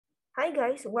Hi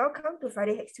guys, welcome to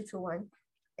Friday Hacks 221.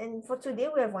 And for today,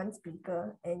 we have one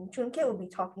speaker, and Choon Keat will be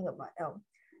talking about Elm.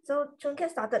 So Choon Keat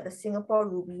started the Singapore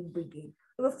Ruby Brigade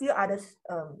with a few others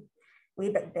way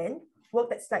back then.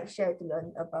 Worked at Slideshare to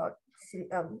learn about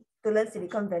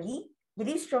Silicon Valley,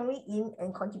 believes strongly in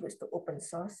and contributes to open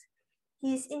source.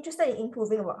 He's interested in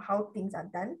improving about how things are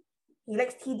done. He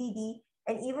likes TDD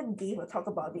and even gave a talk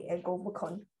about it at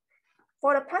Gophercon.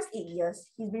 For the past 8 years,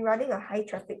 he's been running a high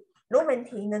traffic, low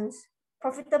maintenance,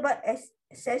 profitable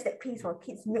SaaS that pays for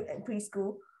kids' milk and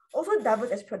preschool, also doubles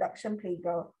as production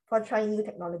playground for trying new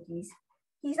technologies.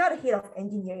 He's now the head of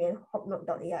engineering at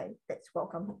Hobnob.ai. Let's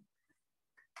welcome him.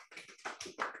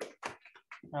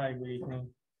 Hi, good evening.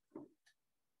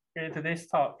 Okay, today's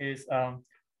talk is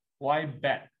why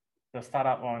bet the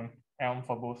startup on Elm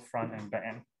for both front and back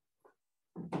end.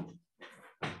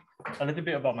 A little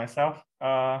bit about myself.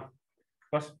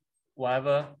 Because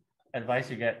whatever advice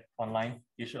you get online,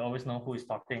 you should always know who is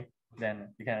talking. Then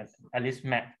you can at least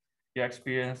map your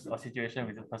experience or situation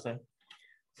with the person.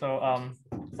 So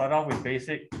start off with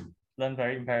basic, learn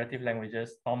very imperative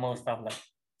languages, normal stuff like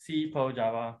C, Perl,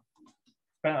 Java.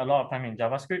 Spend a lot of time in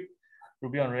JavaScript,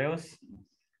 Ruby on Rails,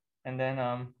 and then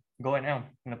Go and Elm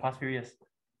in the past few years.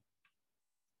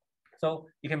 So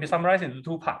it can be summarized into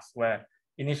two parts where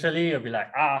initially you'll be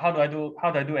like, how do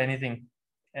I do anything?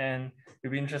 And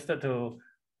you'll be interested to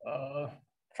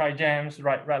try jams,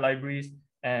 write libraries,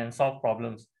 and solve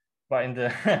problems. But in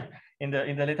the in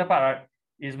the later part, right,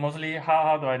 is mostly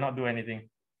how do I not do anything?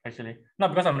 Actually,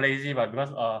 not because I'm lazy, but because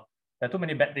there are too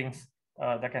many bad things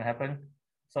that can happen.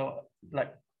 So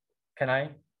like, can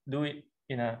I do it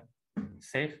in a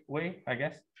safe way, I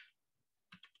guess?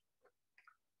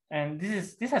 And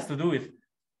this has to do with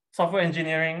software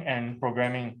engineering and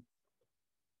programming,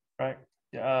 right?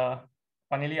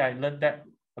 Funnily, I learned that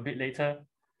a bit later.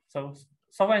 So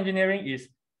software engineering is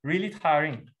really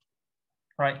tiring,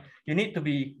 right? You need to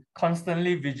be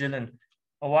constantly vigilant.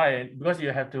 Why? Because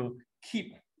you have to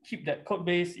keep that code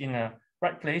base in a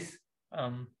right place.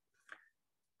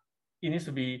 It needs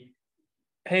to be,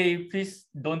 hey, please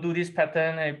don't do this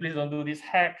pattern. Hey, please don't do this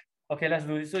hack. Okay, let's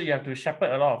do this. So you have to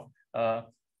shepherd a lot of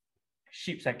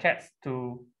sheep and cats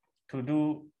to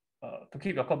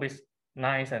keep your code base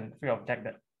nice and free of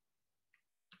jagged.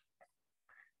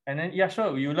 And then, yeah,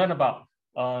 sure, you learn about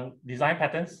design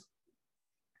patterns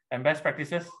and best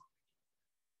practices,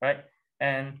 right?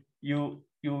 And you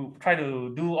try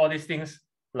to do all these things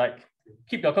like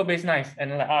keep your code base nice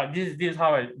and like this is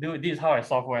how I do it, this is how I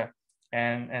software,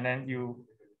 and then you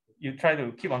try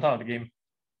to keep on top of the game.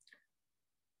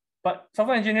 But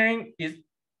software engineering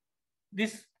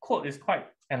this code is quite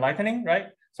enlightening, right?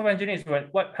 Software engineering is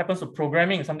what happens to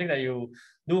programming, something that you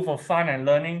do for fun and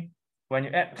learning when you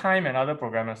add time and other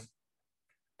programmers.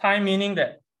 Time meaning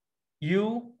that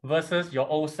you versus your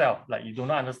old self, like you do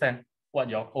not understand what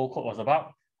your old code was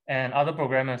about, and other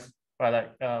programmers, right?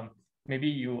 Like maybe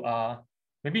you are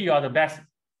the best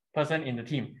person in the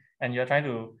team and you're trying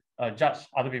to judge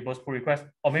other people's pull requests,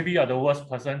 or maybe you're the worst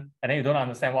person and then you don't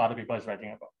understand what other people is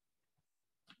writing about.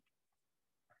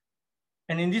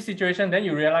 And in this situation, then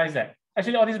you realize that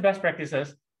actually all these best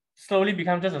practices slowly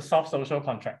become just a soft social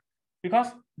contract because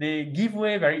they give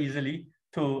way very easily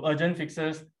to urgent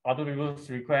fixes, other people's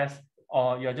requests,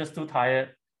 or you're just too tired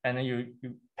and then you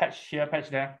patch here, patch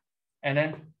there, and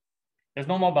then there's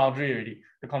no more boundary already.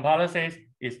 The compiler says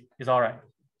it's all right.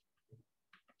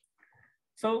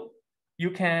 So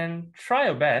you can try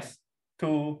your best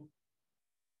to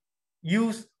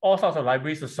use all sorts of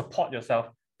libraries to support yourself,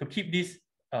 to keep this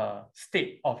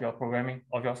state of your programming,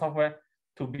 of your software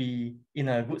to be in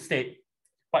a good state.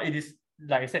 But it is,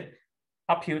 like I said,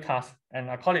 uphill task, and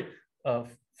I call it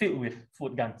filled with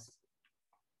foot guns.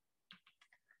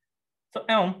 So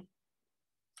Elm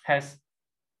has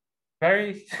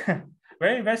very,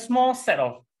 very small set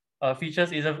of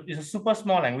features. It's a super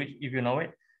small language if you know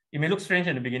it. It may look strange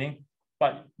in the beginning,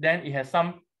 but then it has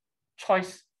some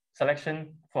choice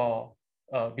selection for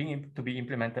to be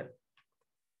implemented.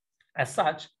 As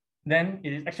such, then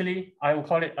it is actually, I will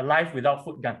call it a life without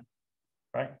foot gun,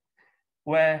 right?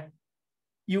 Where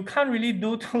you can't really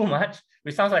do too much,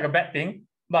 which sounds like a bad thing,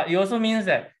 but it also means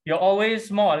that you're always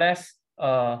more or less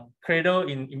cradle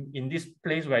in this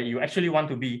place where you actually want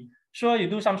to be. Sure, you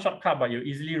do some shortcut, but you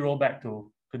easily roll back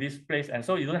to this place, and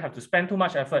so you don't have to spend too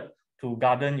much effort to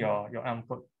garden your Elm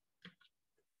code.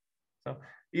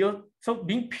 So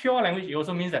being pure language, it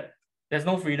also means that there's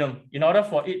no freedom. In order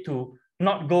for it to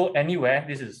not go anywhere,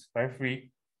 this is very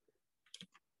free.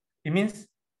 It means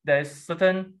there's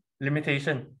certain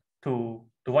limitation to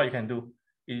what you can do.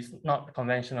 It's not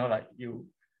conventional, like you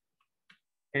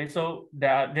Okay, so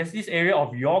there's this area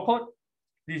of your code.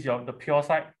 This is the pure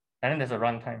side, and then there's a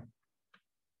runtime.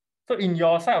 So in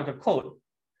your side of the code,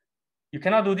 you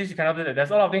cannot do this, you cannot do that.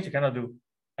 There's a lot of things you cannot do,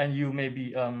 and you may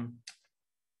be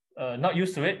not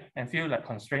used to it and feel like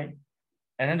constrained.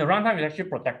 And then the runtime is actually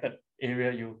protected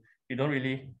area. You don't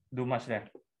really do much there.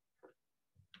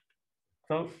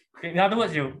 So in other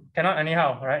words, you cannot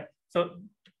anyhow, right? So,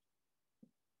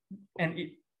 and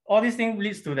all these things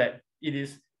leads to that it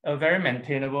is a very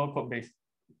maintainable code base,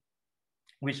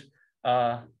 which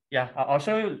yeah, I'll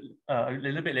show you a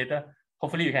little bit later.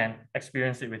 Hopefully you can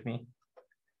experience it with me.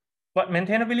 But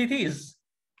maintainability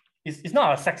is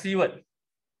not a sexy word.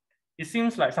 It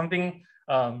seems like something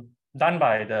done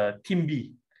by the team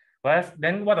B. Whereas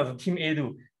then what does the team A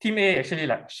do? Team A actually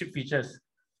like ship features.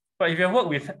 But if you work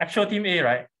with actual team A,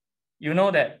 right, you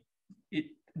know that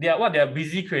what they are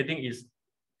busy creating is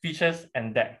features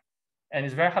and debt. And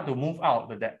it's very hard to move out of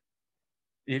the debt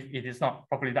if it is not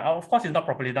properly done. Of course, it's not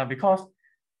properly done because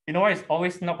you know why it's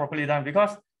always not properly done?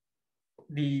 Because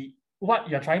what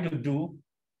you're trying to do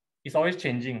is always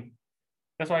changing.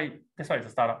 That's why it's a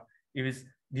startup. If it's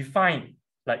defined,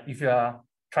 like if you are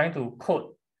trying to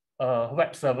code a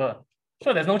web server,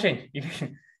 sure, there's no change. You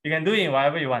can do it in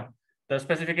whatever you want. The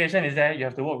specification is there, you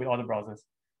have to work with all the browsers.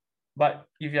 But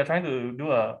if you're trying to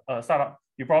do a startup,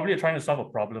 you're probably trying to solve a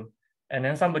problem. And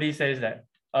then somebody says that,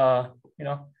 you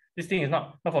know, this thing is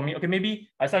not for me. Okay, maybe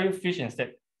I sell you fish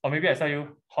instead. Or maybe I sell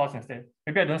you horse instead.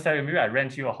 Maybe I don't sell you, maybe I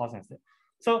rent you a horse instead.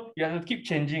 So you have to keep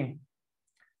changing.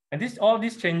 And all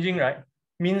this changing, right,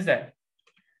 means that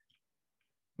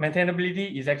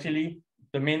maintainability is actually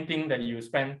the main thing that you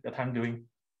spend your time doing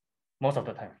most of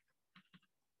the time.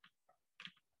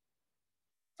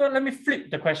 So let me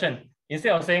flip the question.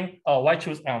 Instead of saying, oh, why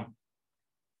choose Elm?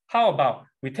 How about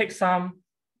we take some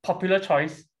popular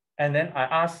choice and then I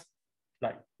ask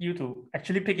like you to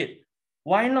actually pick it.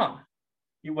 Why not?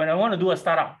 When I want to do a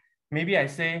startup, maybe I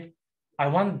say, I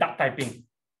want duck typing.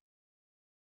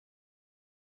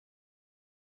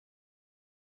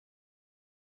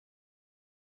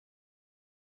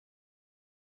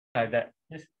 Like that.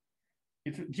 Yes.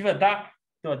 You give a duck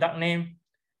to a duck name,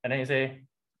 and then you say,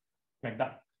 like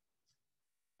duck.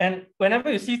 And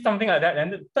whenever you see something like that, then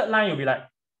the third line you'll be like,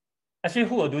 actually,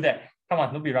 who will do that? Come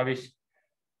on, don't be rubbish.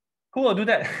 Who will do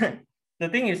that? The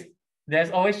thing is,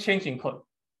 there's always change in code.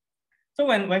 So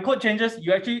when code changes,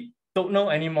 you actually don't know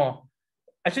anymore.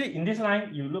 Actually, in this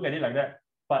line, you look at it like that,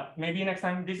 but maybe next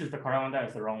time, this is the correct one, that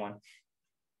is the wrong one.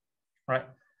 Right?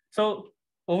 So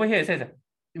over here, it says that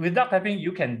with duck typing,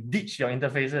 you can ditch your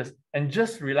interfaces and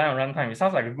just rely on runtime. It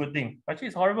sounds like a good thing. Actually,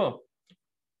 it's horrible.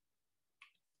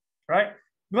 Right?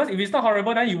 Because if it's not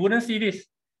horrible, then you wouldn't see this.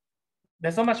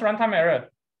 There's so much runtime error.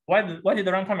 Why did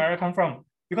the runtime error come from?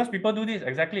 Because people do this,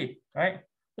 exactly, right?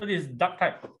 So this is duck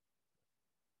type.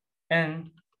 And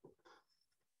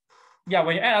yeah,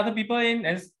 when you add other people in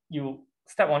and you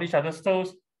step on each other's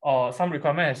toes or some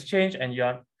requirement has changed and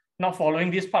you're not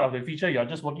following this part of the feature, you're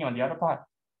just working on the other part.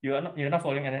 You're not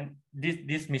following, and then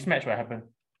this mismatch will happen.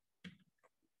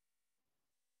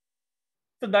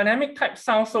 So dynamic type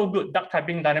sounds so good. Duck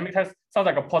typing, dynamic type sounds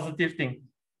like a positive thing.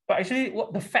 But actually,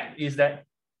 what the fact is that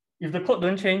if the code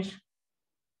don't change,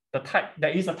 the type,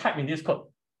 there is a type in this code,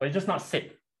 but it's just not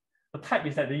set. The type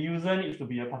is that the user needs to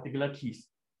be a particular keys,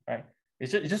 right?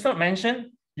 It's just not mentioned.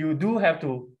 You do have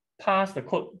to pass the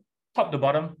code top to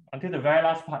bottom until the very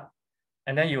last part,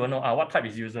 and then you will know what type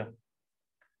is user.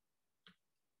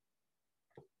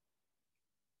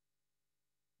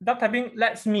 Duck typing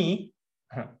lets me,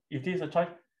 if this is a choice,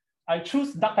 I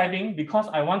choose duck typing because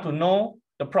I want to know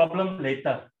the problem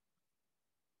later.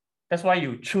 That's why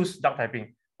you choose duck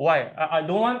typing. Why? I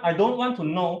don't want to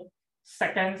know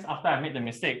seconds after I made the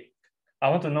mistake. I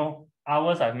want to know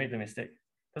hours I've made the mistake.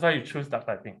 That's why you choose duck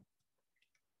typing.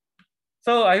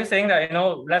 So are you saying that, you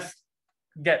know, let's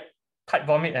get type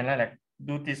vomit and then like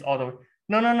do this all the way?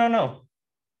 No.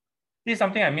 This is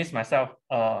something I missed myself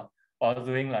while I was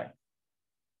doing like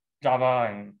Java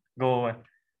and Go.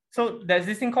 So there's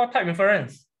this thing called type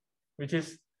inference, which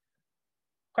is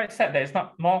quite sad that it's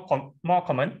not more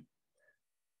common.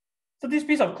 So this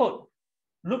piece of code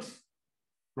looks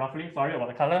roughly, sorry about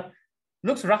the color,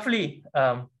 looks roughly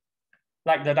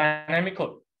like the dynamic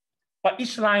code, but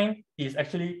each line is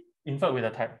actually inferred with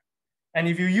a type. And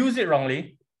if you use it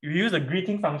wrongly, if you use the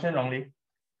greeting function wrongly,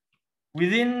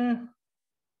 within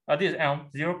this is Elm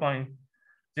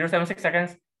 0.076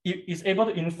 seconds, it is able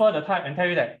to infer the type and tell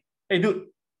you that, hey dude,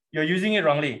 you're using it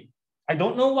wrongly. I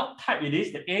don't know what type it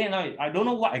is, the A and I don't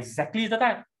know what exactly is the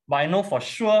type, but I know for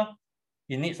sure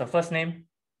it needs a first name,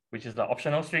 which is the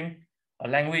optional string, a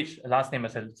language, a last name, a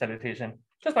salutation,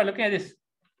 just by looking at this.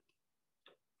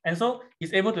 And so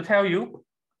it's able to tell you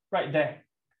right there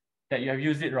that you have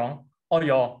used it wrong, or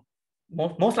your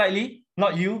most likely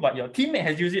not you, but your teammate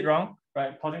has used it wrong,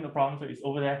 right? Causing the problem. So it's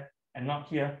over there and not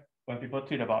here when people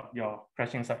tweet about your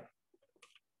crashing site.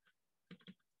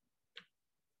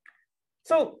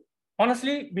 So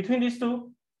honestly, between these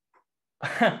two,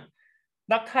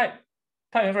 that type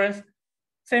inference,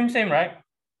 same, right?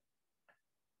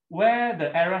 Where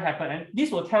the error happened, and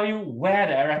this will tell you where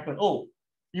the error happened. Oh,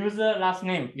 user last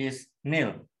name is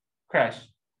nil, crash.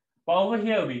 But over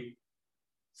here will be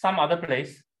some other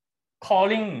place,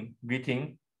 calling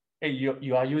greeting. Hey,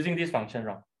 you are using this function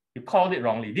wrong. You called it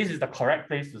wrongly. This is the correct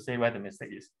place to say where the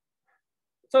mistake is.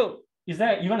 So is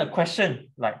there even a question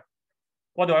like,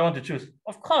 what do I want to choose?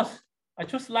 Of course, I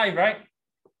choose live, right?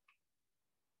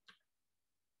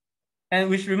 And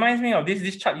which reminds me of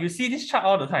this chart. You see this chart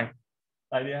all the time.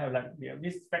 Like they have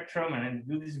this spectrum and then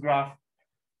do this graph.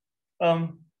 I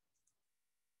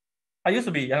used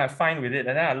to be fine with it,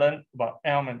 and then I learned about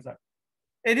Elm and like,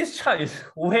 hey, this chart is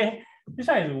way,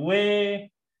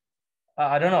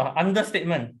 I don't know,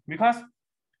 understatement, because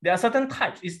there are certain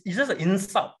types. It's just an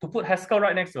insult to put Haskell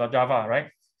right next to a Java, right?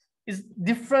 It's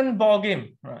different ball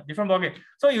game, right? Different ball game.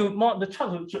 So the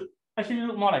chart should actually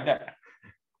look more like that,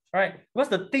 right? Because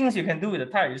the things you can do with the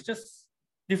type is just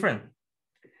different.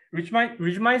 Which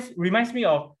reminds me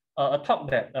of a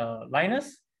talk that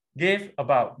Linus gave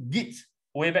about Git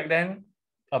way back then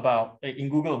about in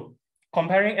Google,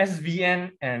 comparing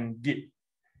SVN and Git.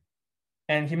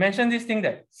 And he mentioned this thing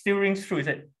that still rings true. He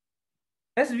said,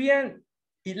 SVN,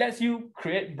 it lets you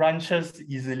create branches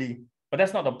easily, but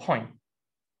that's not the point.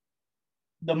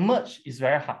 The merge is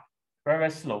very hard, very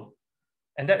slow.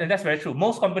 And that's very true.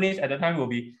 Most companies at the time will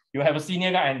be, you have a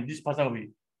senior guy and this person will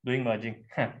be doing merging.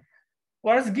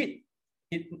 Whereas Git,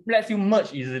 it lets you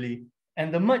merge easily.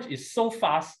 And the merge is so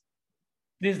fast.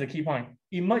 This is the key point.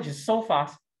 It merges so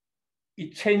fast,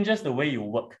 it changes the way you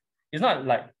work. It's not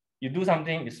like you do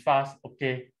something, it's fast,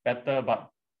 okay, better, but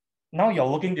now you're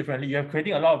working differently. You're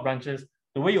creating a lot of branches.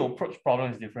 The way you approach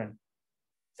problems is different.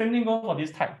 Same thing goes for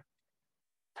this type.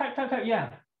 Type, yeah.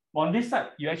 On this side,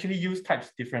 you actually use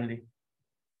types differently.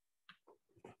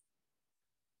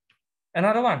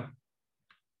 Another one.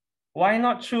 Why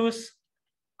not choose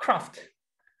craft?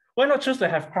 Why not choose to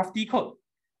have crafty code,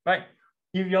 right?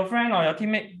 If your friend or your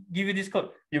teammate give you this code,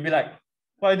 you'll be like,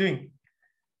 what are you doing?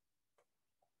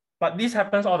 But this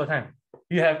happens all the time.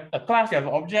 You have a class, you have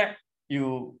an object,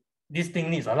 this thing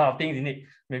needs a lot of things. You need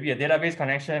maybe a database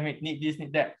connection, need this,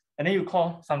 need that. And then you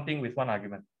call something with one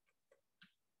argument.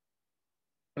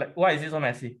 Like, why is it so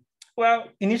messy? Well,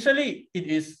 initially, it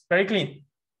is very clean.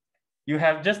 You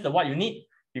have just what you need,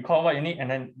 you call what you need,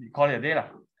 and then you call it a data.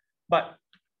 But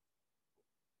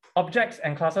objects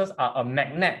and classes are a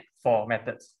magnet for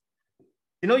methods.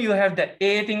 You have that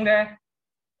A thing there,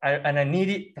 and I need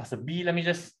it plus a B. Let me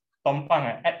just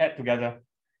add together.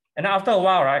 And then after a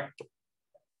while, right,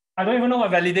 I don't even know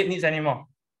what validate needs anymore.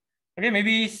 Okay,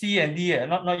 maybe C and D are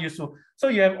not useful. So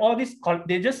you have all these,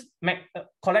 they just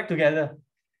collect together.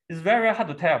 It's very, very hard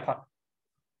to tear apart.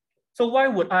 So why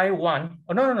would I want,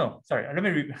 oh, no, sorry, let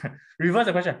me reverse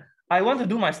the question. I want to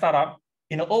do my startup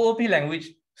in an OOP language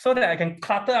so that I can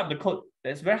clutter up the code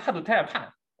that's very hard to tear apart.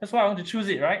 That's why I want to choose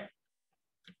it, right?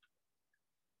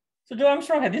 So Joe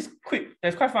Armstrong had this quip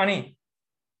that's quite funny.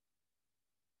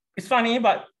 It's funny,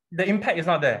 but the impact is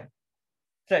not there.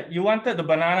 It's like you wanted the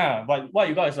banana, but what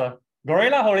you got is a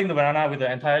gorilla holding the banana with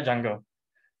the entire jungle.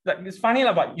 Like it's funny,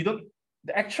 but you don't.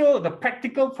 The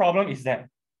practical problem is that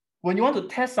when you want to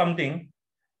test something,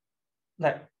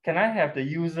 like, can I have the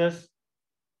user's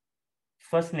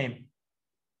first name?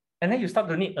 And then you start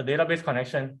to need a database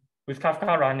connection with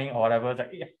Kafka running or whatever.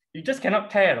 Like, you just cannot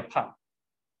tear it apart.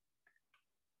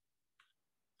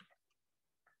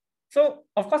 So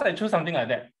of course I choose something like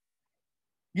that.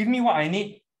 Give me what I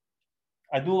need.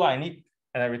 I do what I need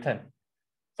and I return.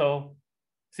 So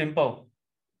simple.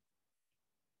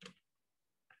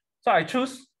 So I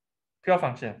choose pure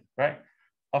function, right?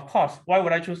 Of course, why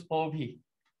would I choose OOP?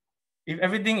 If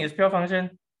everything is pure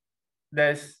function,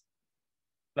 there's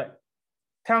like,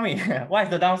 tell me, what is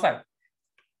the downside?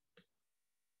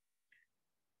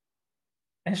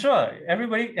 And sure,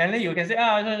 everybody, and then you can say,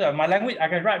 sure, my language, I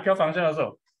can write pure function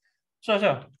also.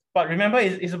 Sure. But remember,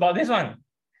 it's about this one.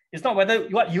 It's not whether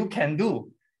what you can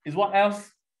do, it's what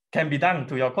else can be done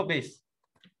to your code base.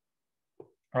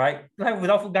 Right? Like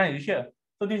without foot gun is here.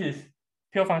 So this is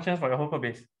pure functions for your whole code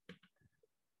base.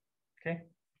 Okay.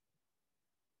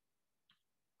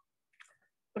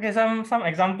 Okay, some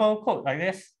example code like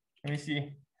this. Let me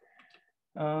see.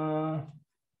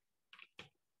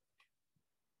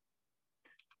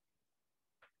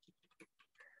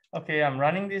 Okay, I'm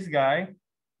running this guy.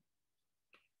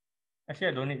 Actually,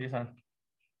 I don't need this one.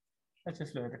 Let's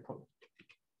just look at the code.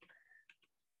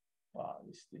 Wow,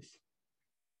 what's this?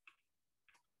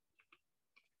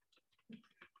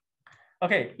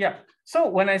 Okay, yeah. So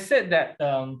when I said that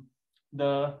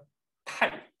the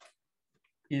type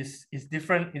is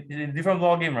different, it's a different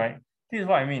ball game, right? This is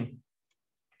what I mean.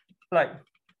 Like,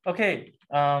 okay,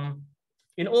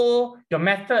 in OO, your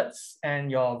methods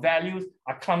and your values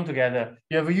are clumped together.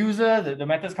 You have a user, the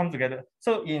methods come together.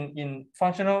 So in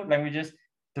functional languages,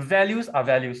 the values are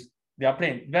values. They are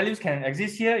plain. Values can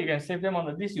exist here. You can save them on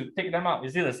the disk. You take them out.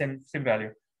 It's still the same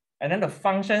value. And then the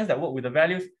functions that work with the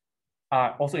values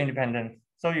are also independent.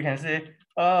 So you can say,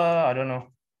 I don't know,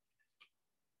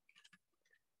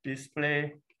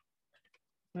 display,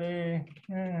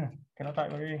 cannot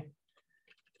type already,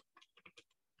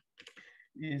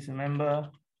 is member,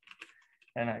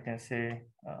 and I can say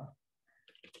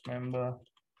member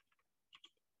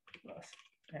plus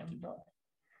m dot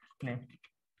name.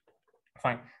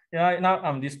 Fine. Yeah, now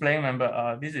I'm displaying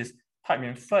member. This is type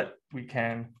inferred. We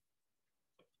can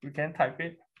type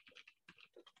it.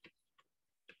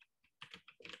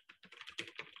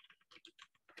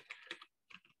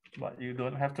 But you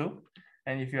don't have to.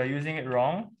 And if you are using it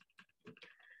wrong,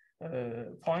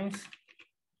 points,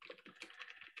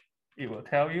 it will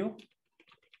tell you.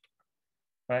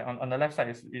 Right, on the left side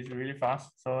is really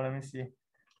fast. So let me see.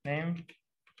 Name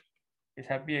is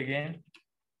happy again.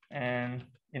 And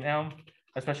in Elm,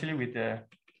 especially with the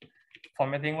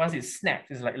formatting, once it snaps,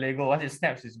 it's like Lego. Once it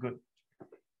snaps, it's good.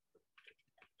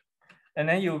 And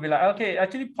then you'll be like, okay,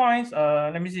 actually points,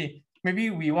 let me see. Maybe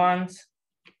we want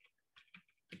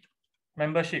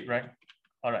membership, right?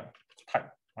 All right, type,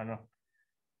 I know.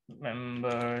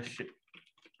 Membership.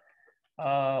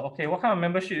 Okay, what kind of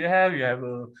membership you have? You have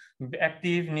a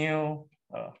active, new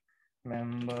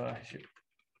membership.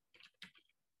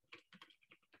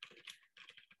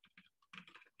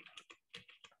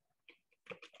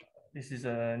 This is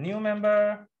a new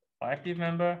member or active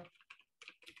member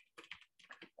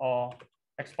or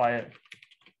expired.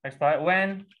 Expired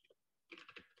when?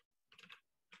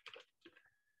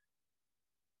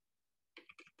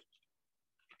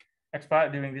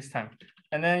 Expired during this time.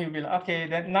 And then you'll be like, okay,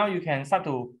 then now you can start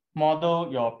to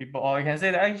model your people, or you can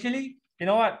say that actually, you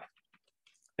know what?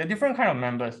 There are different kind of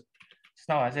members.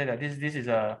 So now I say that this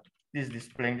is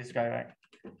displaying this guy, right?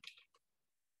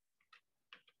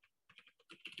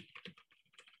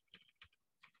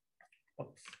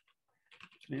 Oops.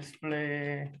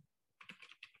 Display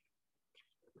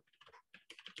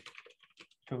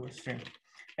to string.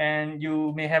 And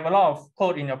you may have a lot of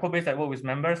code in your code base that work with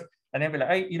members, and then be like,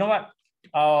 hey, you know what?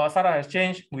 Our startup has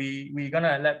changed. We're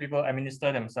gonna let people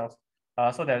administer themselves.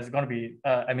 So there's gonna be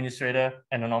administrator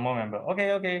and a normal member.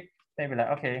 Okay. Then be like,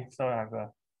 okay, so I have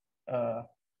a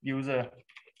user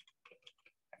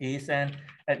is an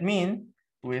admin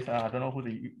with I don't know who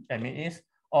the admin is,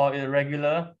 or a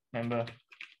regular member.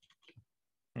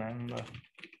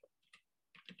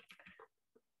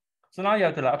 So now you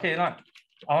have to like, okay, not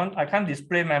I can't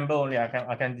display member only.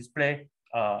 I can display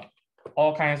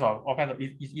all kinds of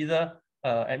it's either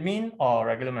admin or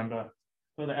regular member.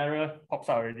 So the error pops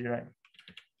out already, right?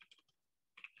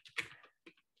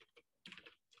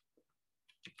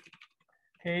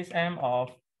 Case M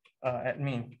of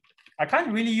admin. I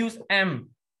can't really use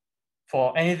M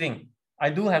for anything.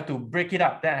 I do have to break it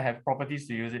up. Then I have properties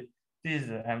to use it. This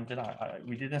is M.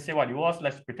 We didn't say what it was.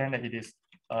 Let's pretend that it is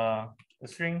a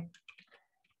string,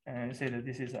 and say that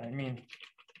this is admin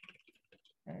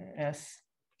S.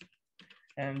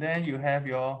 And then you have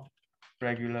your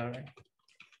regular, right?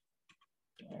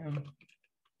 M.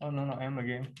 Oh no, M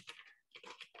again.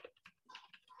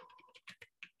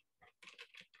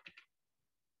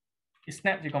 It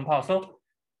snaps, you compile.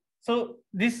 So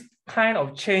this kind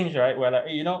of change, right? Where like,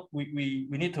 you know, we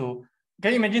need to.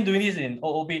 Can you imagine doing this in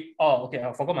OOP? Oh, okay,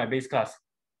 I forgot my base class.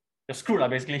 You're screwed,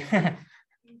 basically.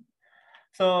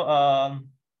 So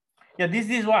yeah, this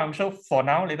is what I'm sure for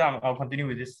now. Later I'll continue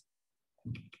with this.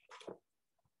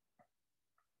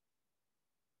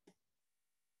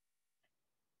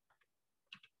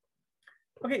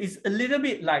 Okay, it's a little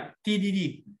bit like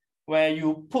TDD, where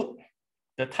you put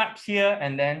the types here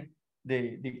and then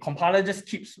the compiler just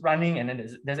keeps running, and then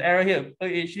there's error here. Oh,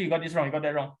 actually, you got this wrong, you got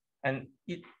that wrong. And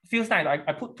it feels nice.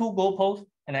 I put two goalposts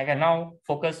and I can now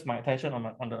focus my attention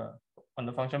on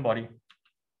the function body.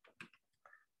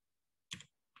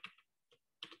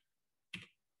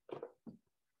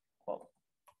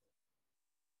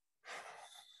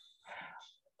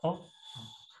 Oh.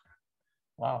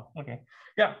 Wow. Okay.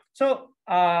 Yeah. So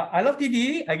I love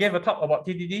TDD. I gave a talk about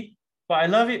TDD, but I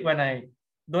love it when I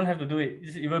don't have to do it.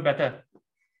 It's even better.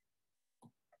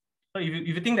 So if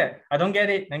you think that I don't get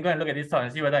it, then go and look at this talk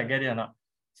and see whether I get it or not.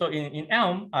 So in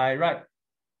Elm, I write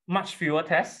much fewer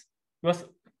tests because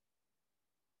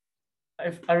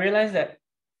I realized that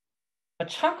a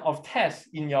chunk of tests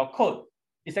in your code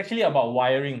is actually about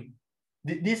wiring.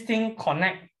 This thing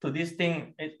connect to this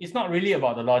thing. It's not really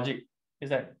about the logic. It's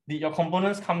that your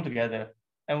components come together.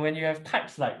 And when you have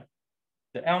types like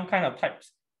the Elm kind of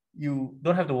types, you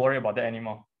don't have to worry about that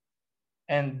anymore.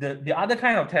 And the other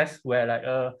kind of tests where like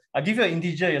I give you an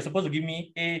integer, you're supposed to give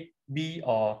me A, B,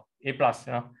 or A plus,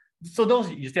 you know. So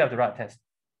those you still have to write tests.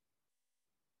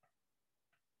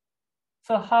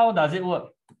 So how does it work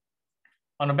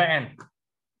on the back end?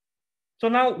 So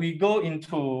now we go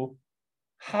into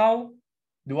how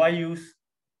do I use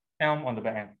Elm on the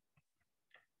back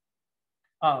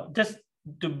end. Just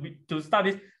to start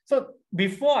this. So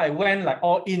before I went like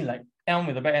all in like Elm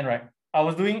with the back end, right? I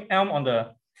was doing Elm on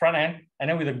the front end and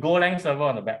then with a Golang server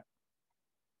on the back.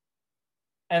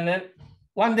 And then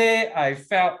one day I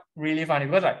felt really funny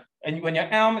because like, and when you're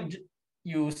Elm,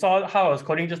 you saw how I was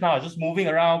coding just now. I was just moving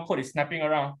around, code is snapping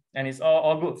around, and it's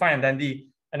all good, fine and dandy.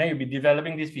 And then you'll be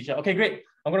developing this feature. Okay, great.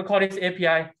 I'm going to call this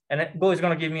API, and then Go is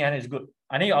going to give me, and it's good.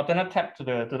 And then you alternate tab to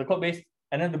the code base,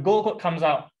 and then the Go code comes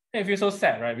out. Then you feel so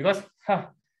sad, right? Because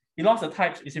you lost the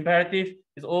types. It's imperative.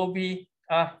 It's OOP.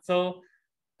 So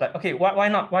like, okay, why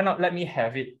not? Why not let me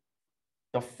have it?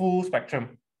 The full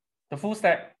spectrum, the full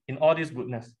stack in all this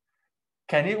goodness.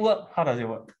 Can it work? How does it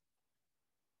work?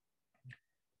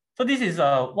 So this is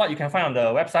what you can find on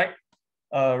the website.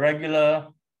 A regular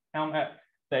Elm app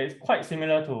that is quite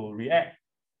similar to React.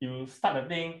 You start the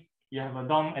thing, you have a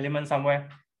DOM element somewhere,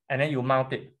 and then you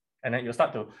mount it, and then you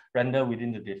start to render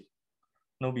within the div.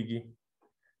 No biggie.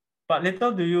 But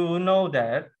little do you know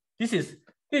that this is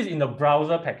in the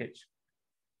browser package.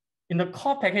 In the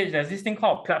core package, there's this thing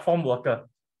called platform worker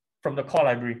from the core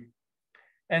library.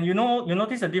 And you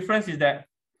notice the difference is that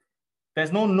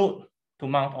there's no node to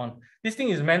mount on. This thing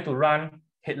is meant to run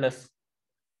headless.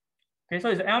 Okay, so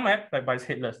it's an Elm app, but it's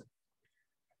headless.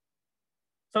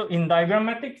 So in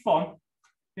diagrammatic form,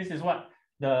 this is what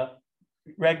the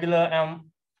regular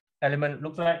Elm element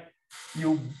looks like.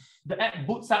 The app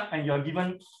boots up and you're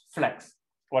given flags.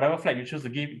 Whatever flag you choose to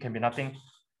give, it can be nothing.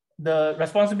 The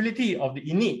responsibility of the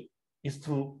init is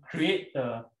to create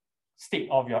the state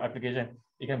of your application.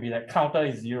 It can be like counter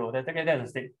is 0. That's a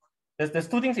state. There's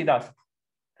two things it does.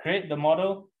 Create the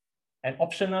model and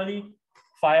optionally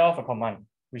fire off a command,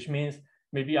 which means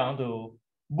maybe I want to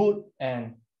boot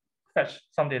and fetch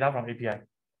some data from API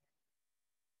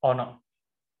or not.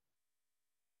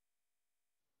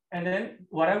 And then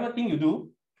whatever thing you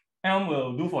do, Elm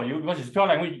will do for you because it's pure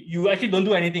language. You actually don't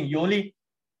do anything. You only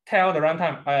tell the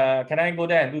runtime, can I go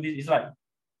there and do this?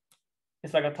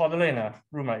 It's like a toddler in a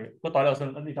room, right? Go toilet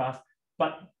also need to ask.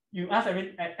 But you ask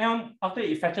everything, Elm, after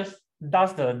it fetches,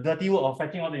 does the dirty work of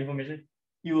fetching all the information,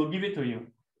 it will give it to you.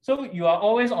 So you are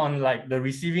always on like the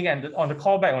receiving end, on the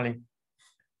callback only.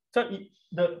 So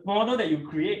the model that you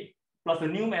create plus the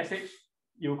new message,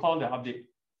 you call the update.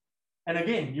 And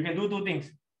again, you can do two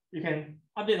things. You can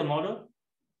update the model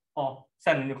or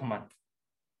send a new command.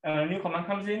 And a new command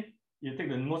comes in, you take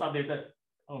the most updated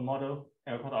model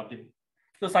and you call the update.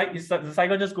 So the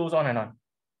cycle just goes on and on.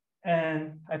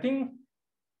 And I think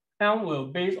Elm will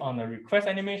base on a request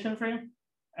animation frame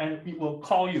and it will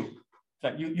call you.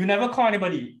 Like you never call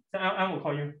anybody. So Elm will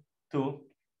call you to,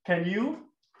 can you,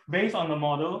 based on the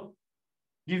model,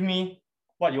 give me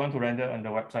what you want to render on the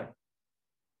website.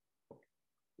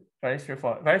 Very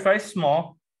straightforward, very, very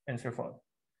small and straightforward.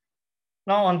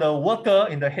 Now on the worker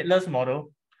in the headless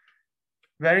model,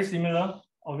 very similar,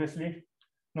 obviously,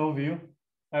 no view,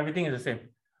 everything is the same.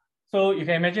 So you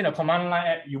can imagine a command line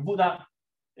app, you boot up,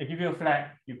 it gives you a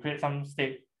flag, you create some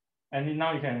state, and then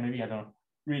now you can maybe, I don't know,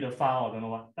 read a file or don't know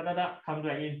what, come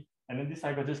back in, and then this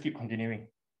cycle just keep continuing.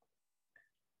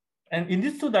 And in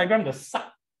these two diagrams, the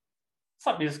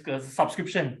sub is a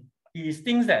subscription. It is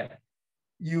things that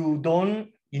you don't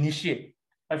initiate.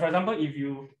 Like for example,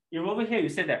 if over here you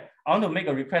said that I want to make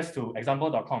a request to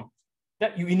example.com,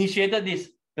 that you initiated this,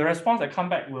 the response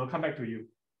that will come back to you.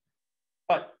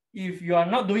 But if you are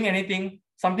not doing anything,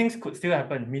 some things could still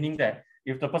happen, meaning that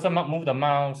if the person move the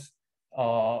mouse,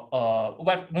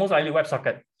 most likely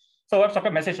WebSocket. So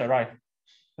WebSocket message arrive.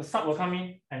 The sub will come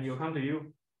in and it will come to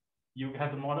you. You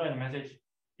have the model and the message,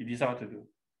 you decide what to do.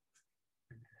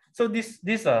 So this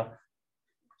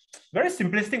very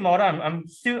simplistic model,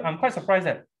 I'm quite surprised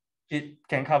that it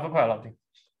can cover quite a lot of things.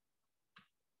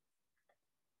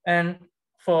 And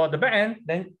for the backend,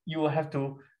 then you will have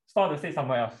to store the state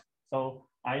somewhere else. So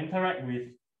I interact with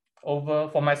over,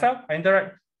 for myself, I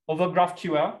interact over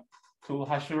GraphQL to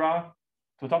Hashira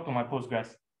to talk to my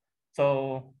Postgres.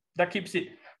 So that keeps it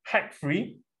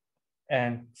hack-free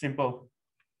and simple.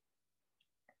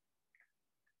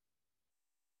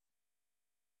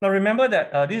 Now remember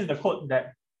that this is the code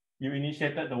that you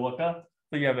initiated the worker.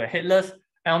 So you have a headless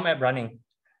Elm app running.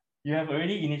 You have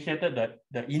already initiated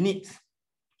the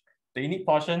init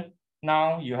portion.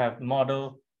 Now you have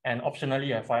model, and optionally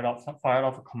you have fired off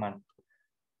a command.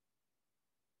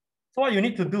 So what you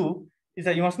need to do is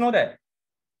that you must know that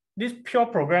this pure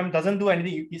program doesn't do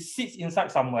anything. It sits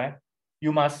inside somewhere.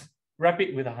 You must wrap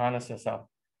it with a harness yourself.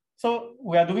 So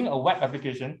we are doing a web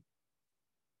application.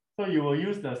 So you will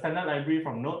use the standard library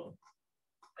from Node,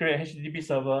 create a HTTP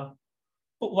server,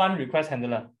 put one request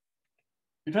handler.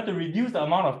 You try to reduce the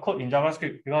amount of code in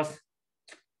JavaScript because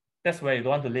that's where you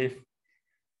don't want to live.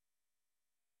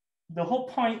 The whole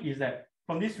point is that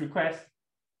from this request,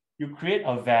 you create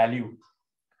a value.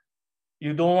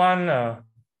 You don't want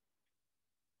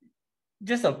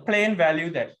just a plain value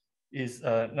that is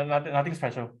nothing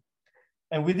special.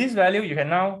 And with this value, you can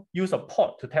now use a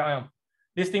port to tell them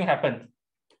this thing happened.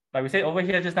 Like we said over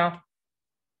here just now,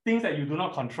 things that you do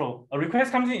not control. A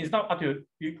request comes in, it's not up to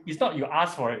you, it's not you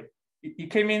ask for it. It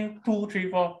came in 2, 3,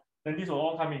 4, then these will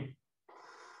all come in.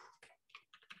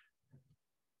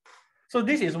 So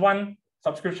this is one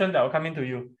subscription that will come into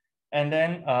you. And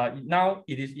then now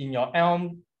it is in your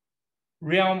Elm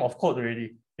realm of code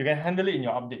already. You can handle it in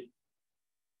your update.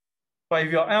 But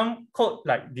if your Elm code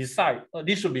like decide,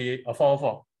 this should be a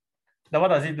 404, then what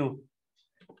does it do?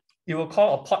 It will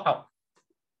call a port out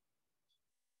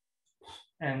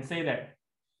and say that,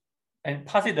 and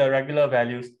pass it the regular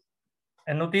values.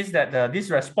 And notice that this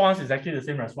response is actually the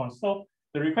same response. So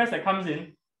the request that comes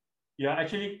in, you're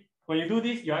actually, when you do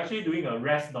this, you're actually doing a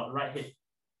rest.write-head.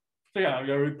 So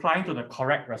you're replying to the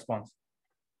correct response.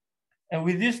 And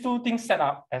with these two things set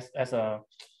up as a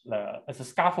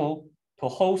scaffold to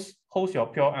host your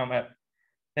pure Elm app,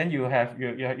 then you're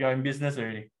in business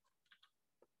already.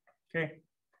 Okay.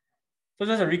 So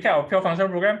just a recap of pure function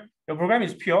program. Your program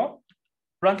is pure.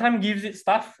 Runtime gives it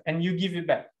stuff and you give it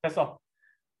back. That's all.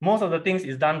 Most of the things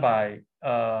is done by,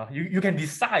 you can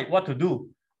decide what to do,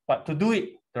 but to do it,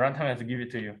 the runtime has to give it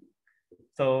to you.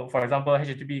 So for example,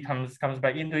 HTTP comes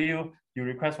back into you, you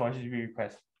request for HTTP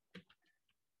request.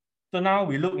 So now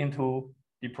we look into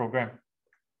the program,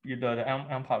 the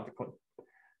Elm part of the code.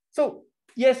 So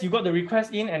yes, you got the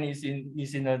request in and it's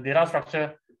in the data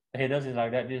structure. The headers is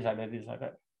like that, this is like that, this is like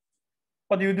that.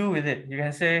 What do you do with it? You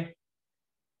can say,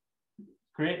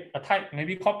 create a type,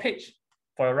 maybe called page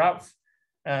for your routes,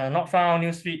 not found,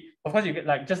 newsfeed. Of course, you get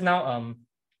like just now,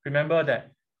 remember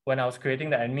that when I was creating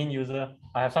the admin user,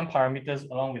 I have some parameters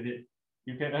along with it.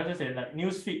 You can also say like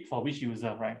newsfeed for which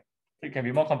user, right? It can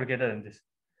be more complicated than this.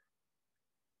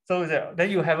 So then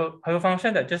you have a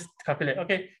function that just calculate,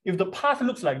 okay, if the path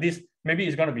looks like this, maybe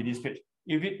it's going to be this page.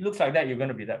 If it looks like that, you're going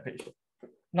to be that page.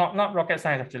 Not rocket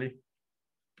science, actually.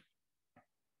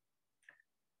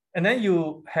 And then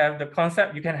you have the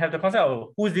concept, you can have the concept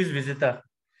of who's this visitor.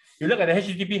 You look at the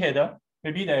HTTP header,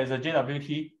 maybe there's a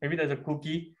JWT, maybe there's a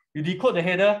cookie. You decode the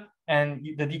header, and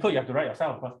the decode you have to write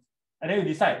yourself, of course. And then you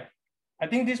decide, I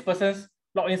think this person's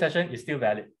login session is still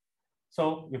valid.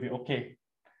 So you'll be okay.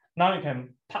 Now you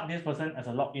can tag this person as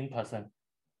a login person.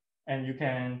 And you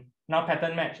can now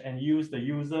pattern match and use the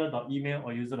user.email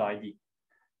or user.id.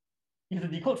 If the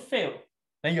decode failed,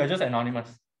 then you're just anonymous.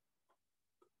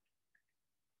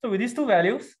 So with these two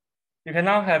values, you can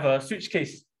now have a switch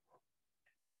case.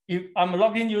 If I'm a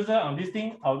login user on this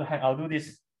thing, I'll do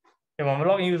this. If I'm a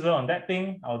login user on that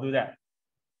thing, I'll do that.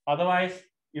 Otherwise,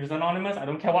 if it's anonymous, I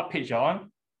don't care what page you're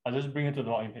on, I'll just bring you to the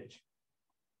login page.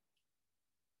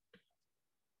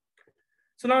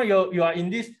 So now you are in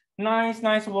this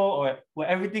nice world where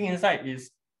everything inside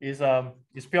is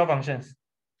pure functions.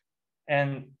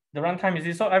 And the runtime is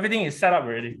this, so everything is set up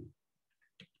already.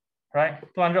 Right?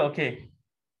 200, okay.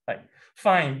 Like,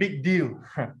 fine, big deal.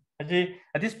 Actually,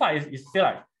 at this part is still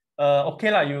like,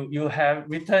 okay, like you have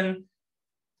written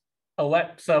a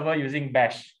web server using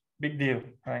bash, big deal,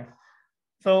 right?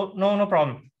 So no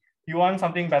problem. You want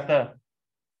something better.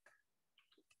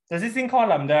 There's this thing called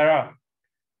Lambda,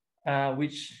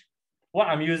 which what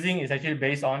I'm using is actually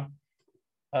based on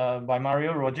by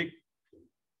Mario Rogic.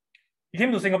 He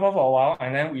came to Singapore for a while,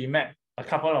 and then we met a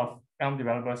couple of Elm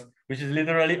developers, which is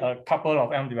literally a couple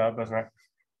of Elm developers, right?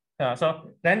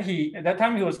 So then at that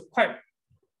time he was quite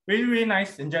really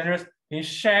nice and generous. He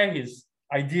shared his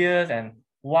ideas and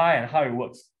why and how it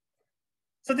works.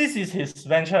 So this is his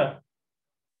venture.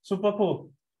 Super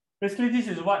cool. Basically, this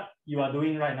is what you are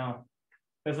doing right now.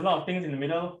 There's a lot of things in the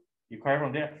middle. You query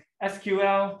from there.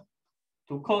 SQL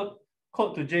to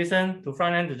code to JSON to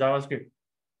front end to JavaScript.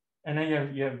 And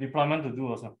then you have deployment to do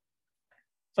also.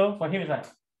 So for him, it's like,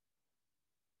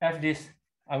 F this,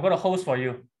 I'm going to host for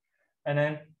you. And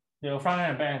then the front end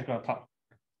and back end is going to talk.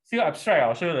 Still abstract,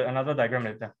 I'll show you another diagram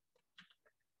later.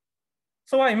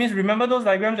 So what it means, remember those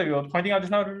diagrams that we were pointing out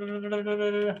just now?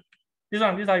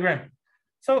 This diagram.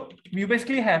 So you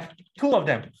basically have two of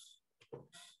them.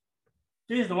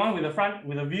 This is the one with the front,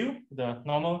 with the view, the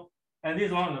normal, and this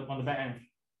is one on the back end.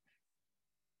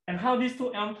 And how these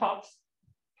two Elm talks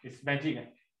is magic.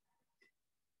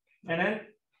 And then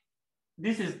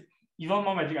this is even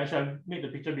more magic. I should have made the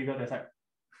picture bigger that side.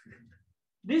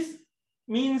 This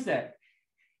means that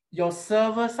your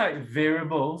server-side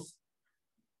variables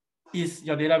is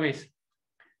your database.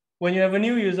 When you have a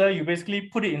new user, you basically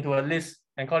put it into a list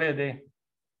and call it a day.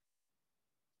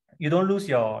 You don't lose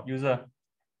your user.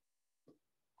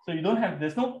 So you don't have,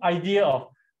 there's no idea of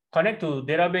connect to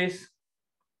database,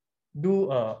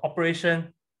 do a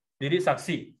operation, did it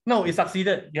succeed? No, it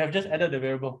succeeded. You have just added the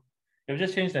variable. You've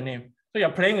just changed the name. So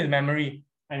you're playing with memory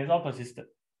and it's all persisted.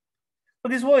 So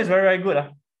this world is very, very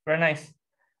good, very nice.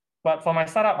 But for my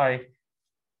startup,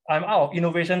 I'm out of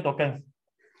innovation tokens.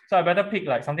 So I better pick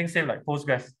like something safe like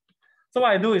Postgres. So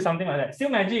what I do is something like that. Still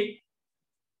magic,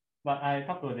 but I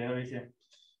talk to a database here.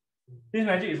 This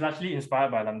magic is largely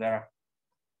inspired by Lambda.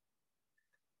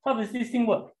 How does this thing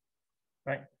work?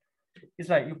 Right? It's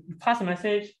like you pass a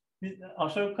message. I'll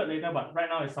show you code later, but right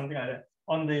now it's something like that.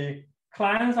 On the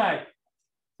client side,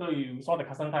 so you saw the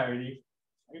custom type already.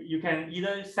 You can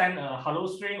either send a hello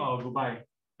string or a goodbye.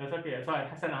 That's okay. So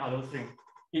I send a hello string.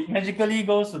 It magically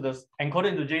goes to the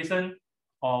encoded into JSON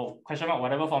or question mark,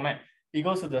 whatever format. It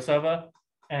goes to the server,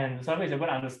 and the server is able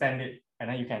to understand it, and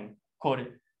then you can code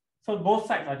it. So both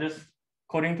sides are just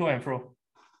coding to and fro,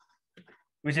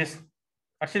 which is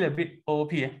actually a bit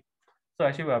OOP. So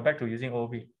actually we are back to using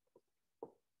OOP.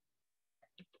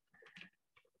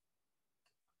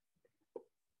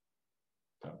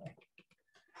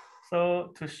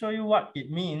 So to show you what it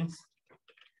means,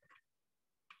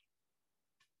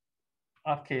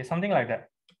 okay, something like that.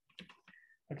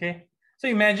 Okay, so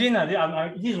imagine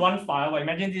this is one file, but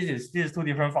imagine this is two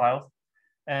different files,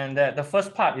 and that the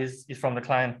first part is from the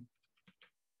client,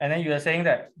 and then you are saying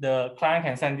that the client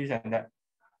can send this and that.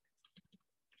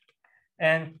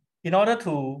 And in order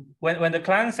to, when the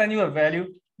client send you a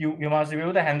value, you must be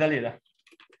able to handle it.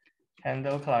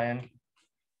 Handle client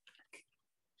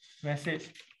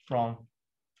message from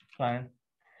client.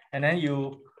 And then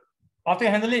after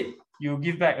you handle it, you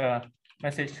give back a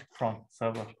message from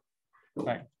server.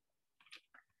 Right.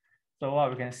 So what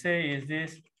we can say is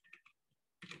this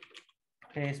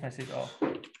paste message off.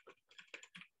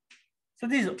 So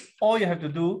this is all you have to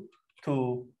do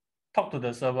to talk to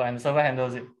the server, and the server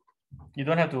handles it. You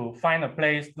don't have to find a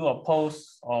place, do a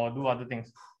post, or do other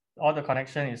things. All the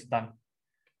connection is done.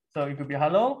 So it could be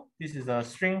hello, this is a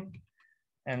string,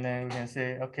 and then we can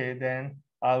say, okay, then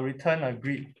I'll return a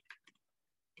greet.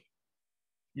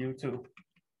 You too.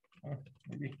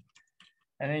 Maybe.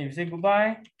 And then you say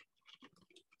goodbye,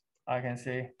 I can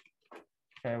say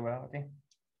farewell, I think.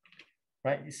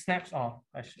 Right? It snaps on.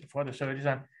 I forgot to show you this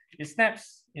one. It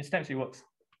snaps, it works.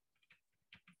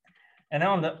 And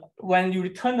then when you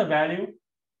return the value,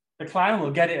 the client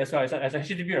will get it as well as a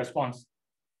HTTP response.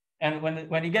 And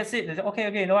when he gets it, they say,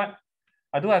 okay, you know what?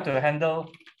 I do have to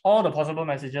handle all the possible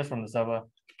messages from the server.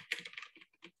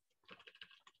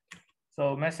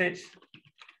 So message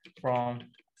from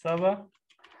server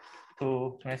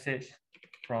to message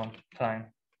from client.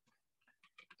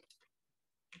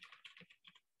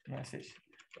 Message.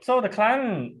 So the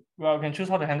client, well, can choose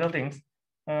how to handle things.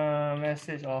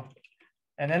 Message off.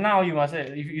 And then now you must say,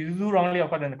 if you do wrongly, of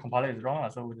course, then the compiler is wrong.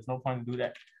 So there's no point to do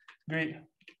that. Great.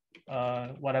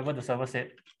 Whatever the server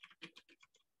said.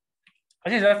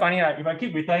 Actually, it's very funny. Like if I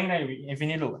keep returning, then it will be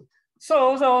infinite loop.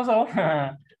 So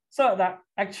that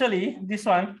actually this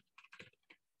one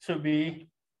should be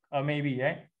a maybe,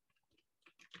 right?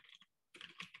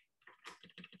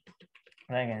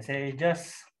 And I can say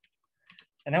just,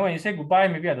 and then when you say goodbye,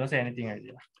 maybe I don't say anything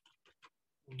already.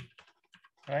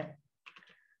 Right?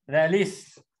 Then at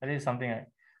least something like.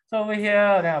 So over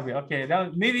here, then I'll be okay.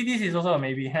 Then maybe this is also a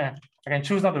maybe. I can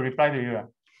choose not to reply to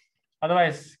you.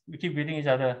 Otherwise, we keep greeting each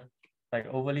other like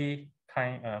overly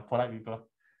kind, polite people.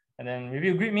 And then maybe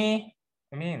you greet me.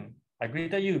 I mean, I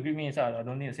greeted you, greet me, so I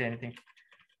don't need to say anything.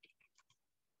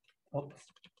 Oops.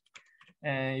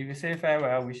 And if you say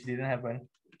farewell, which didn't happen,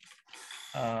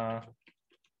 I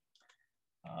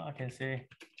can say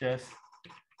just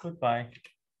goodbye.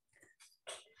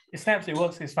 It snaps, it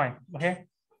works, it's fine. Okay.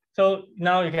 So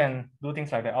now you can do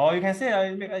things like that, or you can say,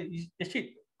 shit,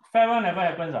 fair one never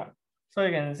happens. So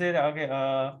you can say that, okay,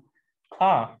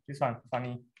 this one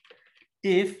funny.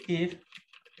 If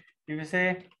you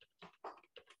say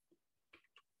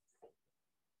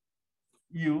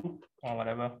you or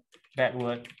whatever bad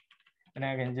word, and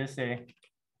then I can just say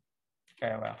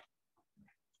farewell.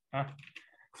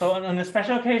 So on a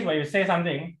special case where you say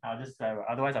something, I'll just farewell.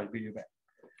 Otherwise, I'll greet you back.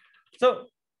 So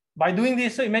by doing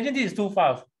this, so imagine this is two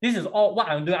files. This is all what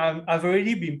I'm doing. I've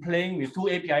already been playing with two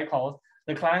API calls.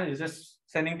 The client is just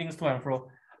sending things to and fro.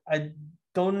 I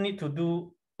don't need to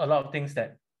do a lot of things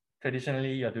that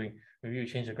traditionally you're doing. Maybe you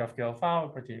change the GraphQL file,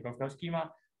 purchase the GraphQL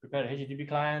schema, prepare the HTTP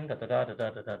client,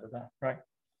 right?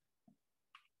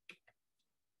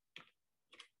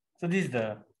 So this is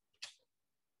the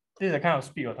kind of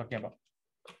speed we're talking about.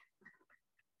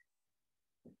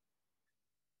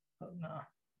 It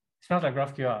smells like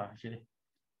GraphQL actually.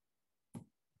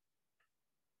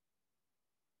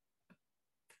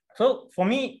 So for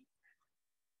me,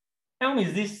 Elm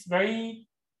is this very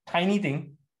tiny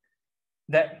thing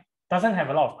that doesn't have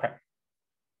a lot of crap.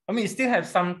 I mean, it still has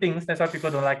some things, that's why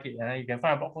people don't like it. And you can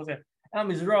find a blog post there,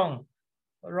 Elm is wrong.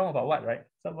 Wrong about what, right?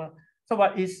 So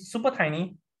but it's super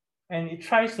tiny and it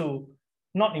tries to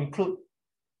not include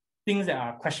things that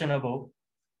are questionable.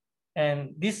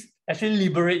 And this actually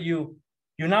liberate you.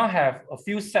 You now have a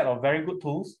few set of very good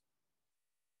tools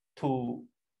to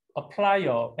apply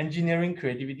your engineering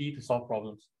creativity to solve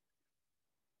problems.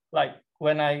 Like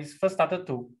when I first started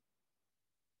to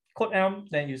code Elm,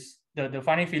 then the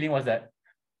funny feeling was that,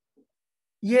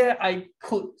 yeah, I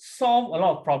could solve a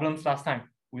lot of problems last time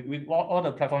with all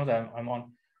the platforms that I'm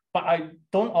on, but I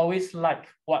don't always like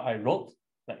what I wrote.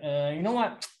 Like, you know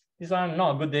what, this one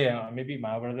not a good day. Maybe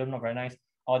my algorithm not very nice,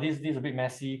 or this is a bit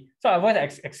messy. So I avoid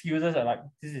excuses like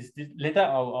this later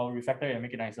I'll refactor it and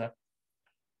make it nicer.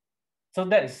 So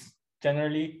that is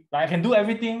generally like I can do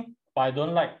everything, but I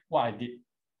don't like what I did.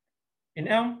 In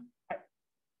Elm,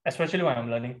 especially when I'm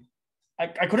learning,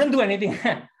 I couldn't do anything.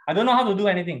 I don't know how to do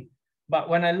anything. But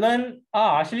when I learn,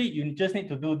 actually you just need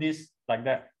to do this like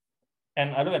that.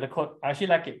 And I look at the code, I actually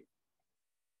like it.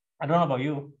 I don't know about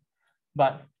you,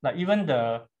 but like even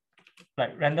the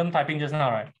like random typing just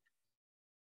now, right?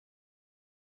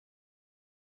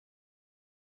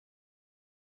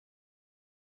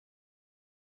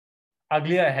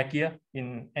 Uglier and hackier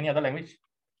in any other language.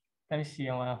 Let me see.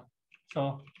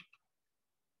 So,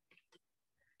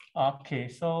 okay,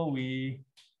 so we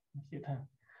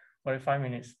 45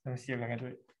 minutes. Let me see if I can do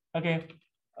it. Okay.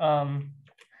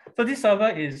 So this server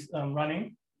is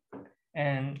running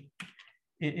and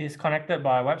it is connected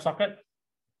by WebSocket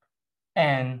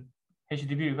and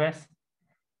HTTP request.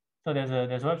 So there's a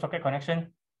WebSocket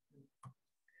connection.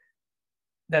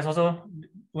 There's also,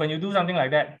 when you do something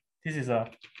like that, this is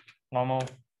a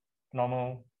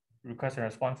normal request and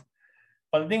response.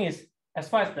 But the thing is, as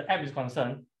far as the app is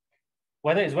concerned,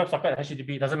 whether it's WebSocket or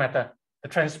HTTP, it doesn't matter. The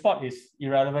transport is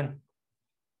irrelevant.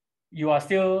 You are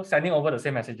still sending over the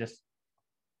same messages.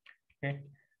 Okay.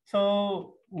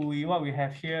 So what we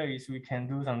have here is we can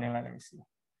do something like, let me see.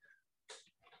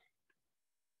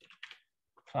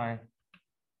 Fine.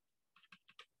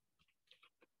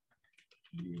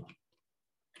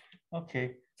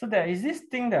 Okay, so there is this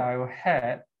thing that I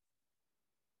had.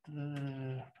 I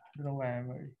don't know where I'm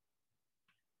already.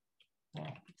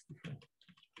 Oh, it's different.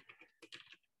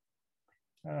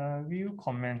 View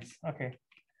comments. Okay,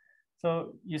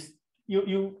 so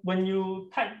you when you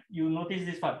type, you notice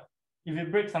this part. If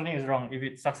it breaks, something is wrong. If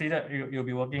it succeeded, you'll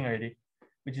be working already,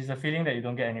 which is a feeling that you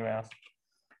don't get anywhere else.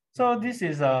 So this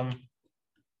is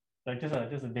like just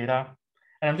a data,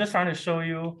 and I'm just trying to show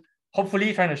you,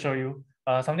 hopefully trying to show you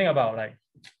something about like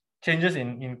changes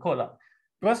in code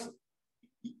because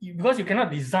you cannot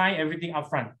design everything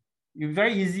upfront. It's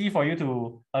very easy for you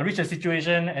to reach a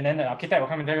situation and then the architect will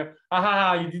come and tell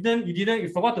you, you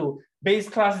forgot to base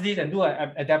class this and do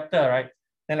an adapter, right?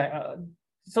 Then like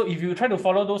so if you try to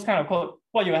follow those kind of code,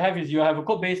 what you have is you have a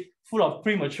code base full of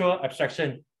premature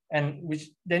abstraction, and which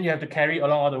then you have to carry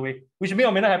along all the way, which may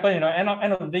or may not happen. End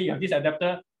of the day, you have this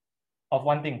adapter of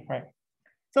one thing, right?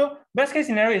 So best case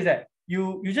scenario is that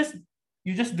you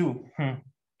just do.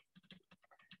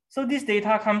 So this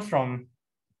data comes from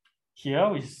here,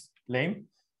 which is lame.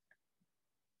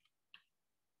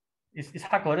 It's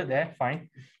hard coded there, fine.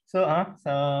 So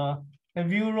the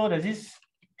view row, there's this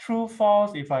true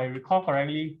false, if I recall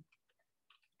correctly.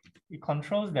 It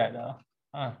controls that dark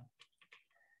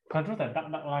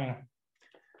line.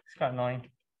 It's quite annoying.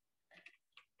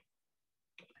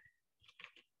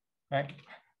 Right.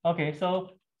 Okay,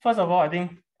 so first of all, I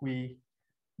think we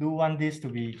do want this to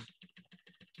be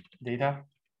data.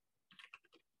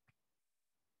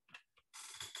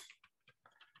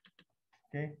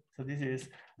 Okay, so this is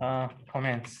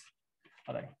comments.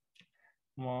 All right,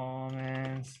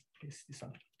 moments is this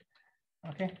one.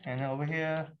 Okay, and over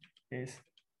here is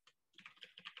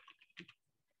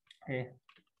okay.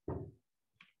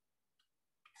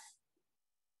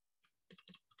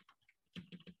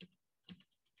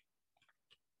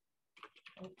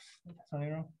 Oops, something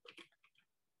wrong.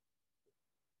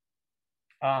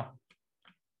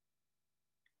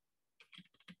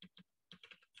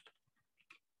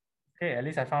 Okay, at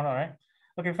least I found out, right?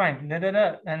 Okay, fine. And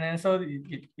then so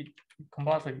it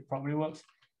compiles, so it probably works.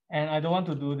 And I don't want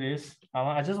to do this.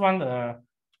 I just want a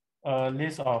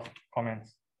list of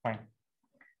comments. Fine.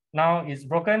 Now it's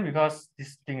broken because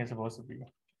this thing is supposed to be.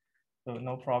 So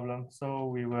no problem. So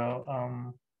we will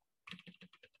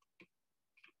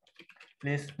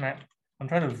list map. I'm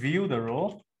trying to view the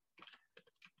row.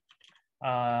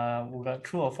 We got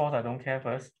true or false. I don't care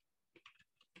first.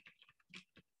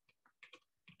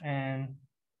 And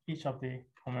each of the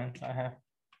comments I have.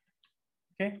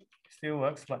 Okay, still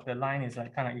works, but the line is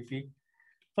like kind of iffy.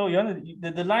 So you want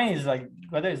to, the line is like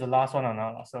whether it's the last one or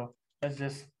not. So let's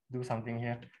just do something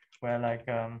here where like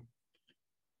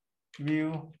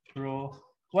view row.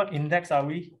 What index are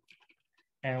we?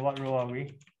 And what row are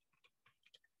we?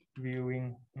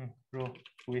 Viewing row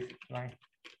with line.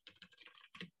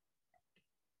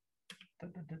 So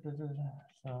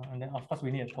and then of course we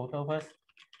need a total first.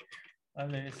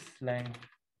 List length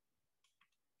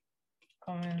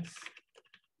comments.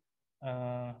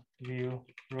 View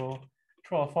row.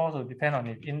 True or false will depend on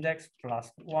if index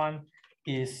plus 1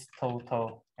 is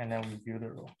total, and then we view the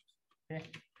row. Okay,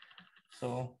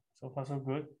 so far so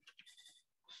good,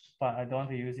 but I don't want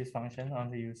to use this function. I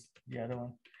want to use the other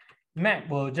one. Map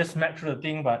will just map through the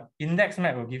thing, but index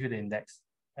map will give you the index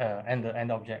and the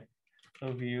end object.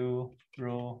 So view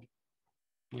row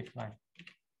with line.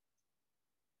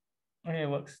 Okay, it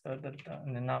works.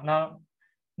 And then now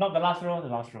not the last row, the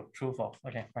last row. True, false.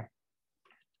 Okay, fine.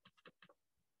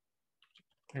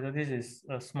 So this is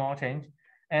a small change,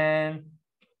 and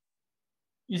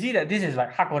you see that this is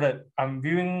like hard coded. I'm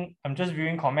just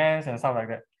viewing comments and stuff like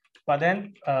that. But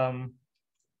then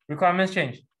requirements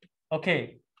change.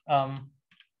 Okay,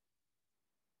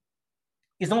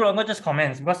 it's no longer just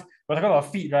comments because we're talking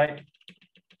about feed, right?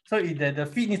 So the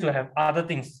feed needs to have other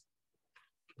things.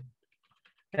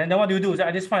 And then what do you do? So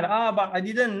at this point, but I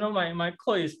didn't know my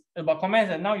code is about comments,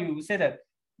 and now you say that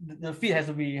the feed has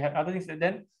to be have other things. And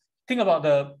then think about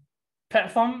the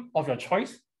platform of your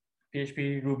choice,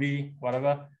 PHP, Ruby,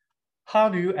 whatever. How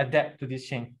do you adapt to this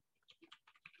change?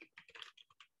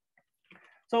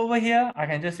 So over here, I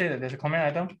can just say that there's a comment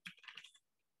item,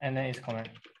 and then it's comment.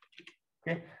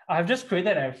 Okay, I've just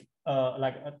created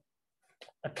a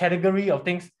category of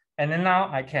things, and then now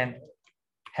I can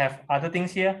have other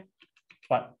things here.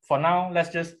 But for now, let's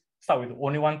just start with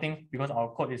only one thing because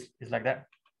our code is like that.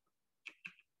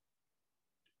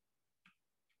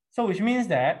 So which means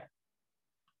that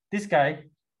this guy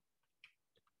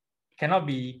cannot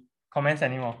be comments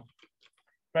anymore.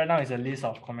 Right now it's a list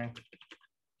of comments.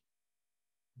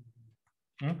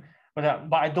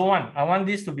 But I don't want. I want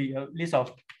this to be a list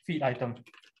of feed items.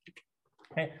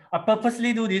 Okay, I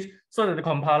purposely do this so that the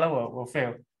compiler will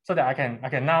fail, so that I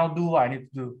can now do what I need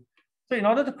to do. So in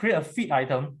order to create a feed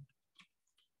item,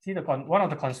 see one of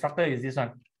the constructor is this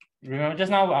one. Remember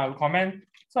just now I comment.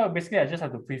 So basically I just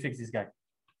have to prefix this guy.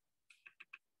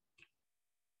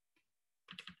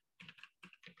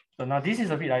 So now this is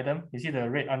a feed item. You see the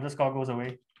red underscore goes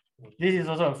away. This is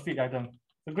also a feed item.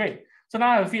 So great. So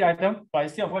now I have a feed item, but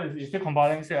still, of course, it's still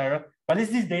compiling, still error. But this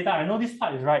data. I know this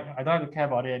part is right. I don't have to care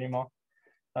about it anymore.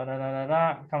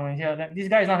 Come in here. This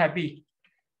guy is not happy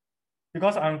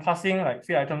because I'm passing like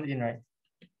feed items in, right?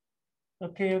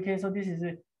 Okay. So this is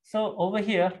it. So over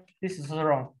here, this is also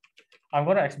wrong. I'm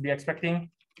going to be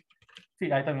expecting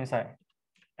feed item inside,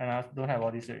 and I don't have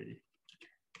all this already.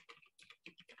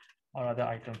 Or other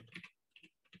item.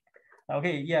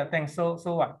 Okay, yeah, thanks. So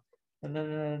what?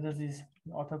 This is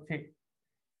auto pick.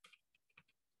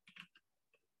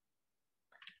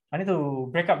 I need to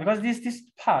break up because this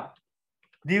part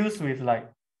deals with like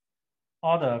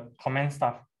all the comment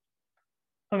stuff.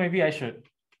 So maybe I should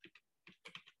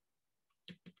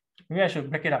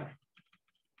break it up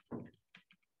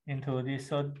into this.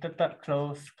 So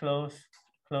close,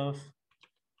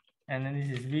 and then this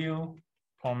is view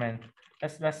comment.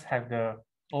 Let's have the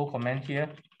old comment here,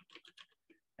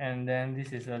 and then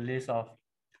this is a list of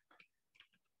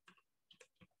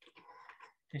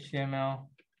HTML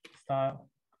start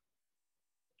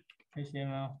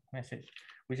HTML message,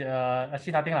 which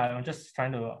actually nothing. I'm just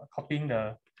trying to copying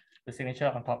the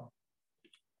signature on top.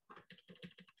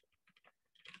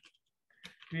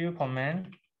 view comment.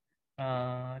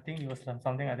 I think it was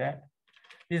something like that.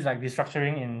 This is like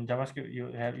destructuring in JavaScript.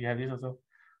 You have this also.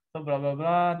 So blah blah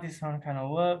blah. This one kind of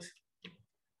works.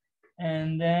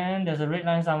 And then there's a red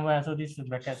line somewhere. So these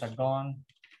brackets are gone.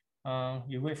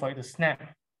 You wait for it to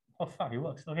snap. Oh fuck, it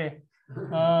works. Okay.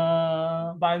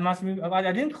 But it must be.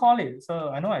 I didn't call it, so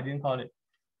I know I didn't call it.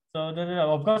 So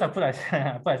of course I put as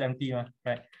I put as empty one,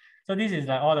 right? So this is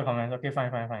like all the comments. Okay,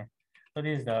 fine. So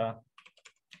this is the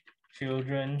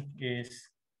children is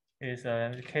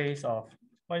a case of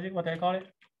what is it? What do I call it?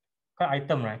 Call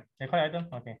item, right? They call it item.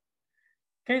 Okay.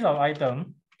 Case of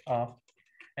item of,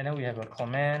 and then we have a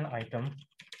command item,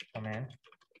 command.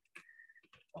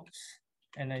 Oops.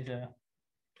 And there's a,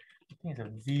 I think it's a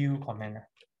view command.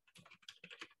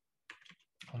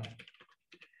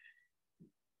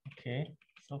 Okay,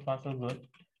 so far so good.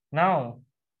 Now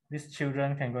these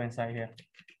children can go inside here.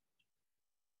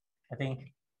 I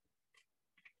think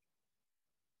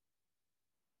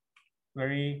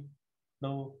very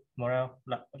low morale.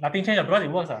 Nothing changed because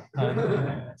it works.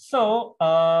 So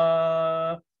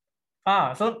now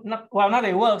that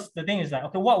it works, the thing is like,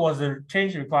 okay, what was the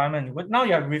change requirement? But now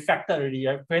you have refactored already. You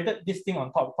have created this thing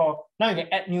on top. Now you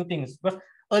can add new things because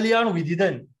earlier on we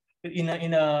didn't. In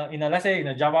a let's say in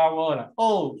a Java world, like,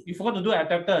 oh, you forgot to do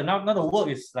adapter. Now the work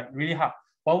is like really hard.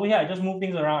 But over here, I just moved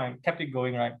things around and kept it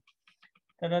going, right?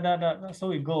 So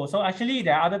we go. So actually,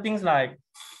 there are other things like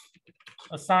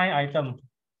assign item.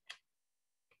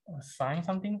 Assign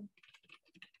something.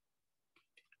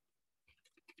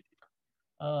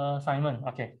 Assignment.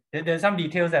 Okay. There's some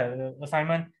details there.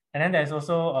 Assignment, and then there's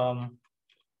also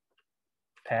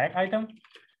tag item,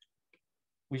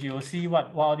 which you will see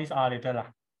what all these are later lah.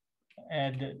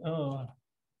 Added. Oh,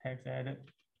 tags added.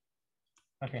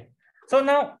 Okay. So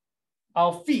now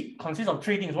our feed consists of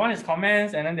three things. One is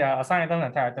comments, and then there are assign item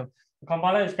and tag item. The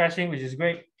compiler is crashing, which is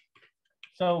great.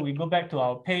 So we go back to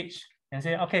our page and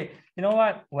say, okay, you know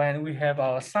what? When we have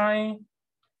our assign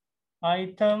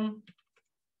item,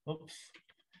 oops,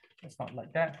 it's not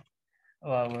like that.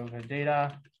 Well, we have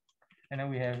data, and then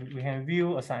we have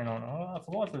view assign on. Oh, I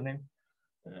forgot what's the name.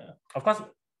 Of course,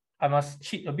 I must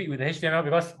cheat a bit with the HTML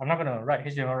because I'm not gonna write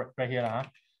HTML right here, huh?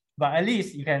 But at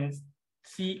least you can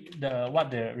see what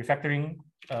the refactoring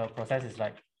process is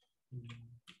like.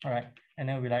 All right, and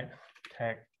then we like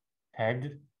tagged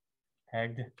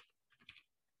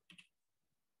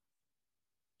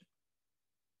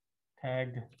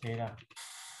data.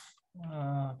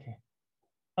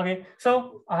 Okay,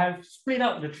 so I have split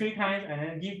out the three kinds and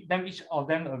then give them each of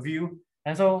them a view.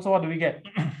 And so what do we get?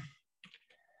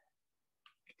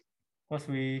 Because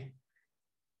we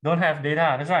don't have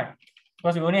data, that's right.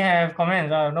 Because we only have comments,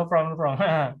 no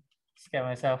problem. Scared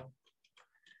myself.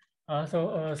 So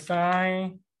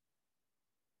assign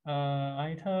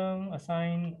item,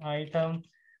 assign item.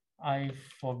 I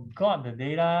forgot the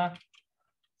data.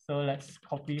 So let's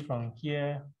copy from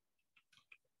here.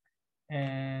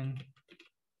 And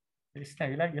snap,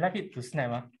 you like it to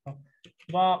snap, huh?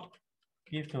 Bob,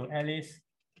 give to Alice,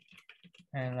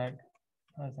 and like,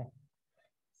 what's that?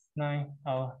 9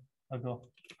 hours ago,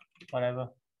 whatever.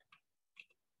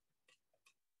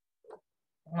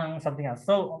 Something else.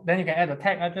 So then you can add a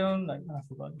tag item, like I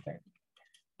forgot the tag.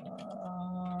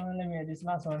 Let me add this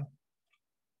last one.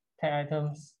 Tag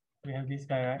items. We have this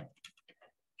guy, right?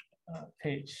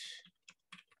 Page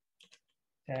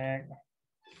tag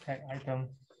item.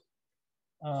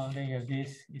 Then you have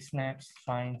this. It snaps.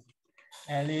 Fine.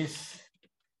 Alice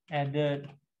added.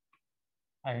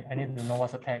 I need to know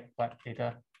what's a tag, but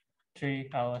later. 3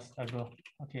 hours ago.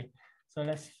 Okay. So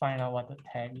let's find out what the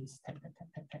tag is.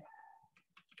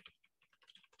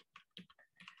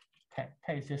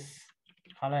 Tag is just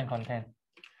color and content.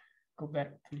 Go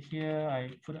back to here.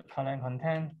 I put a color and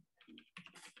content.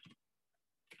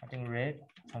 I think red,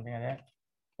 something like that.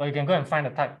 But you can go and find the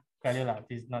type value lah.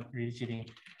 This is not really cheating.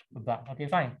 But okay,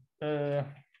 fine. We're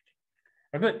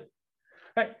good.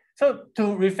 Right. So to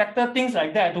refactor things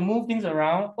like that, to move things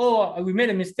around. Oh, we made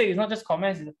a mistake. It's not just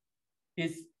comments.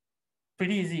 It's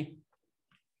pretty easy.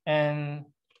 And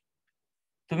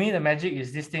to me, the magic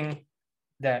is this thing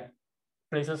that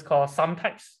places called sum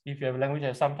types. If you have a language that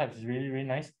has sum types, it's really, really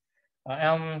nice.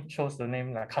 Elm shows the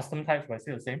name like custom types, but it's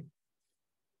still the same.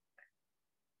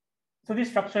 So this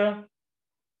structure,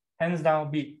 hands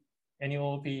down, beat any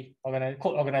OOP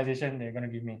code organization they're going to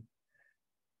give me.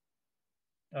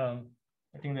 I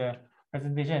think the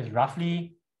presentation is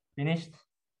roughly finished.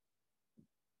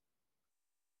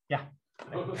 Yeah.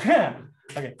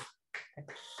 Okay.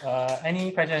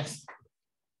 Any questions?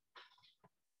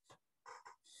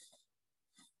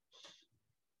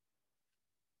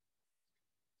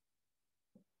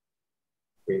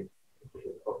 Okay.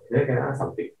 Then can I ask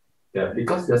something? Yeah,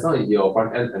 because just now your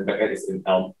front end and back end is in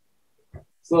Elm.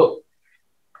 So,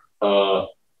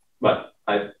 but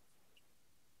I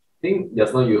think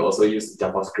just now you also use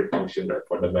JavaScript function, right,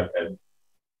 for the back end.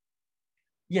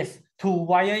 Yes, to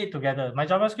wire it together. My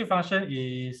JavaScript function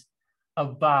is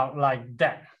about like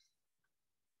that.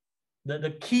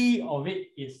 The key of it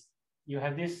is you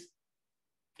have this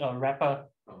wrapper.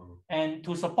 And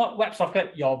to support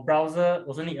WebSocket, your browser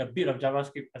also need a bit of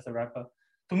JavaScript as a wrapper.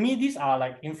 To me, these are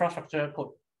like infrastructure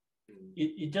code.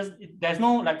 There's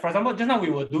no, like, for example, just now we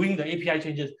were doing the API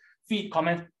changes, feed,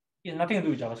 comments, it's nothing to do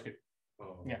with JavaScript.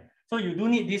 Yeah. So you do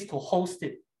need this to host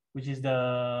it, which is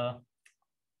a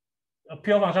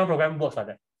pure functional program works like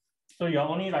that. So you're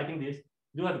only writing this,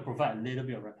 you do have to provide a little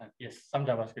bit of runtime. Yes, some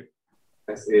JavaScript.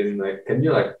 As in, like, can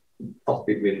you like talk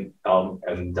between Elm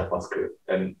and JavaScript?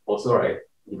 And also, right,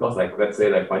 because like let's say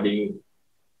like finding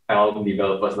Elm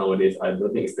developers nowadays, I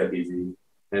don't think it's that easy.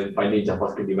 And finding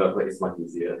JavaScript developer is much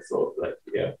easier. So like,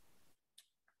 yeah.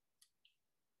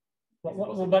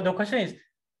 But the question is,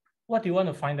 what do you want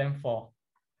to find them for?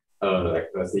 Like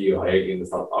let's say you're hiring in the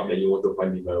startup and you want to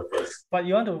find developers. But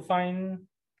you want to find,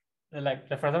 like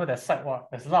for example, there's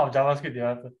there's a lot of JavaScript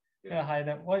developers. Yeah. Hire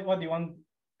them. What do you want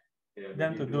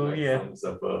them to do like here? Some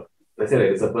server. Let's say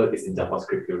like the server is in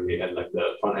JavaScript already and like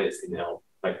the front end is in Elm.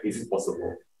 Like, is it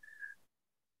possible?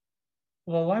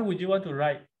 Well, why would you want to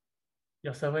write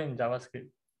your server in JavaScript?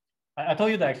 I told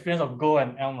you the experience of Go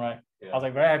and Elm, right? Yeah. I was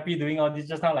like very happy doing all this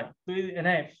just now, like, and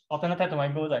then alternate to my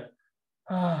goal, like,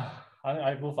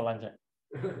 I go for lunch.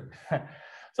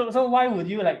 So why would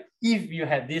you, like, if you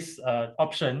had this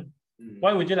option,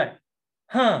 why would you like,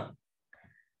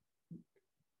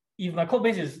 if my code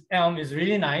base is Elm, is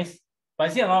really nice, but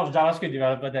I see a lot of JavaScript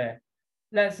developer there.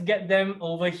 Let's get them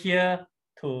over here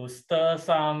to stir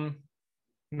some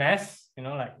mess,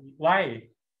 like, why?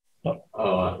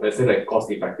 Let's say like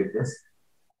cost effectiveness.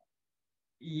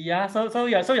 Yeah, so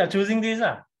you're choosing this,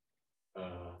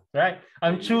 right?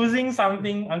 I'm choosing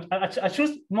something. I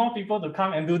choose more people to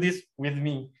come and do this with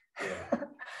me. Yeah.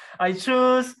 I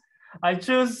choose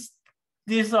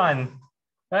this one,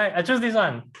 right? I choose this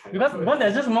one because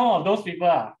there's just more of those people.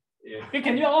 Yeah. Hey,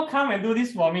 can you all come and do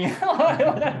this for me?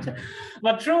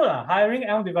 But true, hiring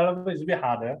Elm developer is a bit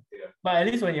harder. Yeah. But at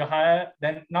least when you hire,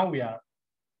 then now we are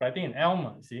writing in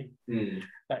Elm, see?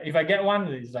 Like if I get one,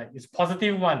 it's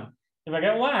positive one. If I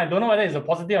get one, I don't know whether it's a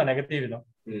positive or negative,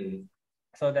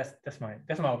 So that's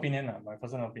my opinion, my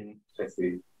personal opinion. I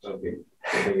see. Okay.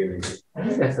 I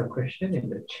think there's a question in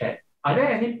the chat. Are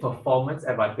there any performance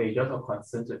advantages or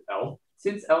concerns with Elm?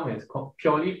 Since Elm is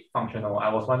purely functional, I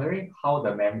was wondering how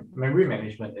the memory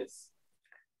management is.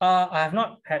 I have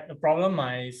not had a problem.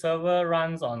 My server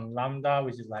runs on Lambda,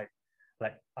 which is like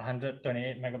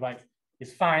 128 megabytes.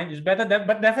 It's fine. It's better than,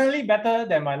 but definitely better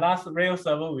than my last Rails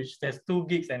server, which there's 2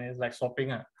 gigs and it's like swapping.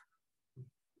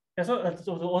 Yeah, so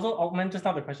also augment just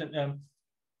now the question.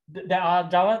 There are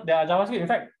JavaScript. In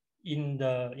fact, in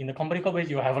the company code base,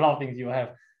 you have a lot of things. You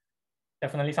have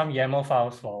definitely some YAML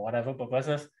files for whatever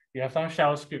purposes. You have some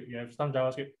shell script. You have some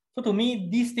JavaScript. So to me,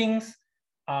 these things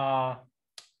are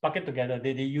bucket together.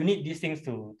 You need these things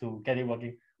to get it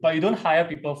working. But you don't hire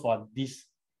people for these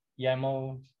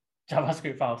YAML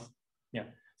JavaScript files. Yeah.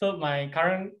 So my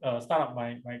current startup,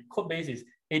 my code base is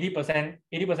 80%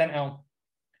 Elm,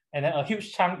 and then a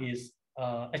huge chunk is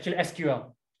actually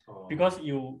SQL, because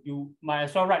you might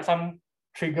as well write some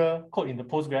trigger code in the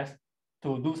Postgres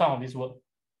to do some of this work,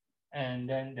 and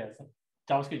then there's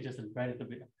JavaScript just a very little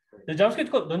bit. The JavaScript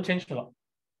code don't change a lot.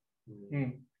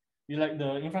 You like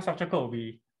the infrastructure code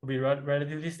will be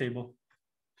relatively stable.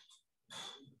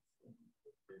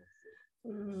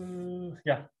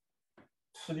 Yeah.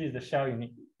 So this is the shell you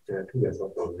need. Yeah, I think that's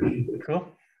all. Cool.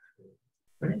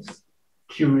 I'm just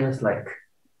curious, like,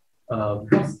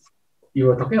 because you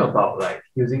were talking about like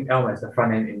using Elm as the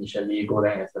front end initially,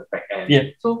 Golang as the back end. Yeah.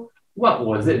 So what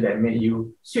was it that made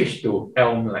you switch to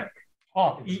Elm? Like,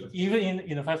 even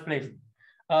in the first place,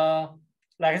 like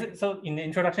I said, so in the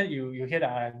introduction, you hear that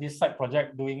I have this side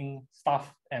project doing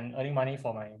stuff and earning money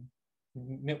for my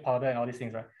milk powder and all these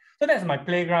things, right? So that's my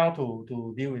playground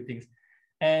to deal with things.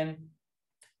 And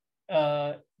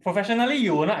professionally,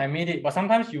 you will not admit it, but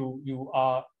sometimes you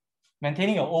are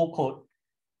maintaining your old code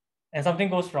and something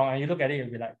goes wrong and you look at it, you'll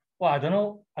be like, well, I don't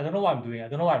know what I'm doing. I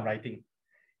don't know what I'm writing.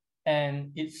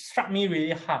 And it struck me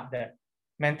really hard that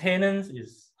maintenance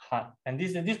is hard. And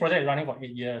this project is running for 8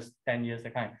 years, 10 years,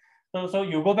 that kind. So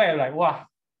you go back and like, wow,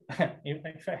 if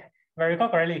I recall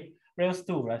correctly, Rails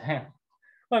 2, right?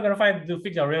 What are you going to find to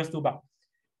fix your Rails 2 bug?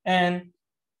 And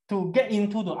to get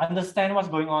into, to understand what's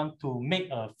going on, to make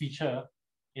a feature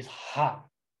is hard.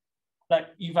 like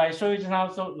if I show you just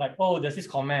now, so like, oh, there's this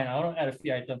command, I want to add a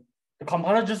feed item. The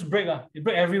compiler just break, it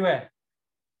break everywhere.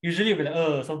 Usually you'll be like,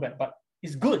 oh, so bad, but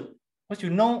it's good because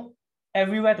you know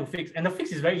everywhere to fix. And the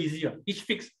fix is very easy. Each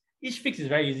fix is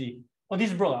very easy. Oh,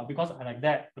 this broke because I like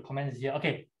that. The command is here.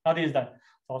 Okay, now this is done.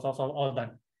 Solve, all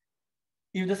done.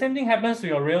 If the same thing happens to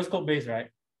your Rails code base, right?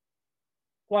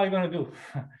 What are you going to do?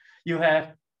 you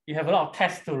have a lot of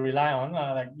tests to rely on.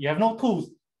 Like you have no tools.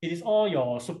 It is all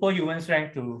your superhuman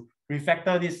strength to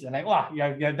refactor this. And like, wow, you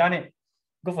have done it.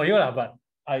 Good for you, but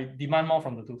I demand more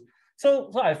from the tools.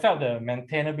 So I felt the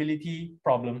maintainability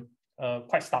problem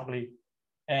quite starkly.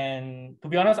 And to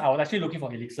be honest, I was actually looking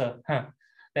for Elixir.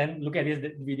 Then look at this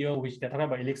video, which they're talking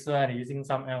about Elixir and using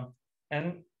some Elm.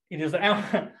 And it is the Elm,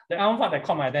 the Elm part that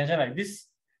caught my attention. Like this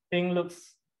thing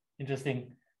looks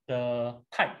interesting. The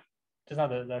type, just now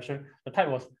the type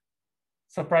was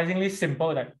surprisingly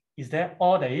simple. Like, is that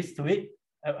all there is to it?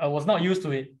 I was not used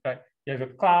to it. Right? You have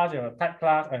a class, you have a type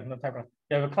class, not type class.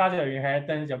 You have a class, you have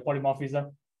inheritance, you have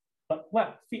polymorphism. But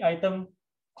what feed item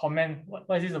comment?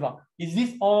 What is this about? Is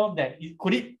this all that?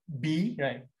 Could it be,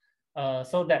 right?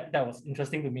 So that was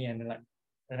interesting to me, and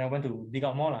then I went to dig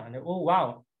out more, and then, oh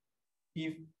wow!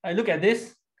 If I look at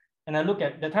this, and I look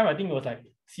at the time, I think it was like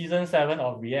season 7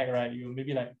 of React, right? You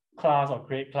maybe like class or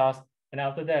create class, and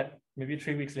after that, maybe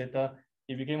 3 weeks later,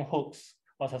 it became hooks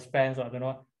or suspense, or I don't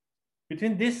know.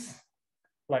 Between this,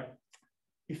 like,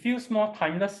 it feels more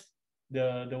timeless,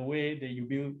 the way that you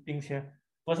build things here,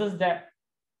 versus that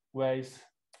where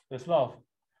there's a lot of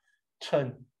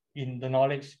churn in the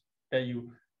knowledge that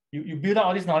you build up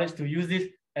all this knowledge to use this,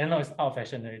 and now it's out of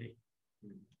fashion already.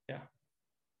 Yeah.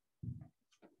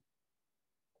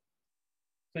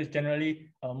 So it's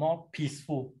generally more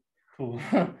peaceful to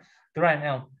to write an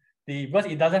Elm. Because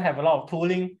it doesn't have a lot of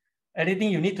tooling. Anything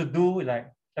you need to do,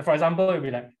 like for example, it'll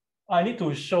be like, oh, I need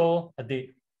to show a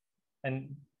date,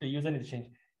 and the user needs to change.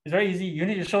 It's very easy. You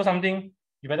need to show something,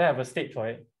 you better have a state for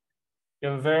it. You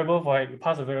have a variable for it, you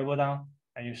pass a variable down,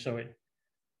 and you show it.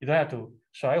 You don't have to,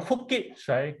 should I hook it?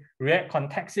 Should I React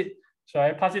context it? Should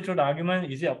I pass it through the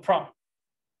argument? Is it a prop?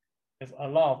 There's a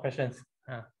lot of questions.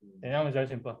 And now it's very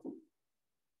simple.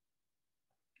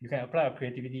 You can apply your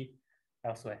creativity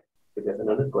elsewhere. There's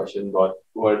another question, but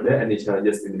were there any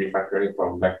challenges in refactoring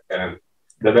from backend,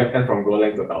 the backend from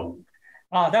Golang to Elm?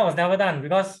 That was never done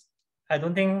because I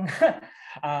don't think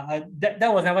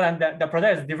that was never done. The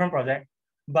project is a different project,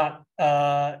 but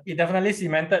it definitely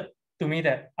cemented to me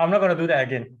that I'm not going to do that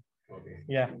again. Okay.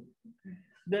 Yeah.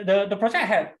 The project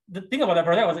had, the thing about the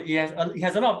project was it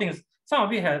has a lot of things. Some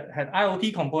of it had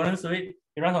IoT components to it.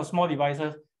 It runs on small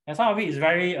devices, and some of it is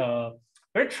very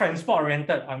very transport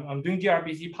oriented. I'm doing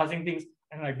gRPC, passing things,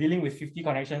 and like dealing with 50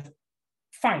 connections.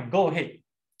 Fine, go ahead.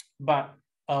 But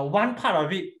one part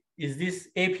of it is this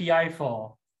API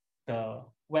for the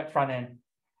web front end,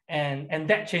 and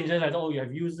that changes. Like, oh, you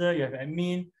have user, you have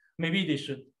admin. Maybe they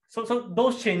should. So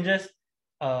those changes.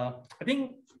 I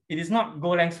think it is not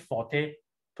Golang's forte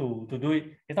to do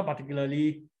it. It's not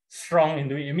particularly strong in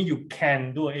doing it. I mean, you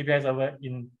can do an API server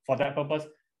for that purpose,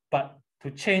 but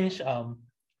to change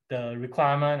the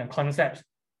requirement and concepts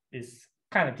is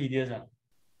kind of tedious.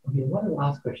 Okay, one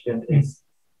last question is,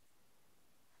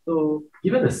 so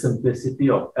given the simplicity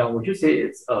of Elm, would you say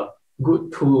it's a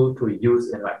good tool to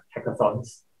use in like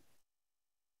hackathons?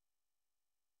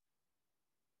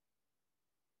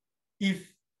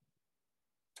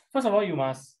 First of all, you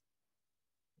must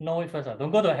know it first.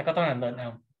 Don't go to a hackathon and learn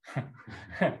Elm.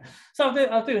 So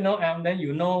after you know Elm, then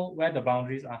you know where the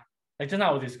boundaries are. Like just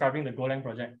now I was describing the Golang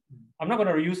project. I'm not going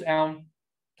to reuse Elm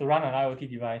to run an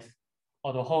IoT device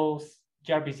or to host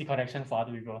gRPC connection for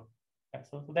other people. Okay,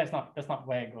 so that's not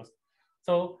where it goes.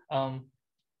 So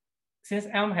since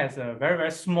Elm has a very, very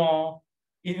small,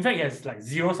 in fact, it has like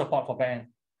 0 support for backend.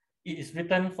 It is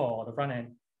written for the front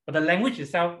end. But the language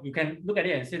itself, you can look at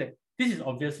it and see that this is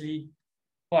obviously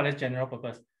more or less general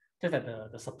purpose, just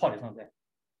that the support is not there.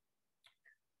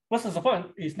 Once the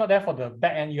support is not there for the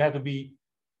backend, you have to be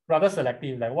rather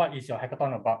selective. Like, what is your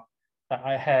hackathon about? Like,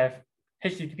 I have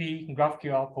HTTP,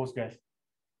 GraphQL, Postgres.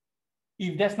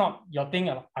 If that's not your thing,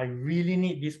 I really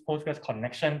need this Postgres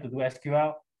connection to do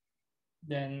SQL,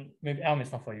 then maybe Elm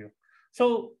is not for you.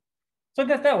 So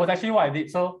that was actually what I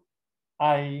did. So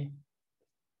I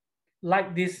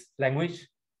like this language,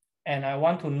 and I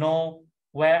want to know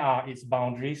where are its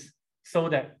boundaries so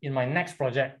that in my next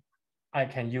project, I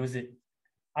can use it.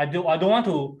 I don't want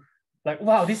to like,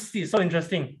 wow, this is so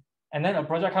interesting. And then a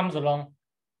project comes along.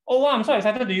 Oh, wow, I'm so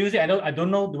excited to use it. I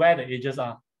don't know where the edges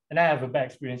are. And I have a bad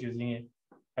experience using it.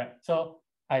 Right. So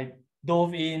I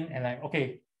dove in and like,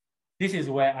 okay, this is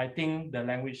where I think the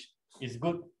language is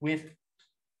good with.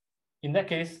 in that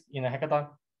case, in a hackathon,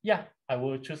 yeah, I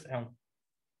will choose Elm.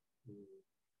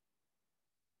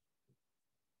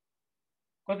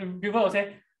 Because people will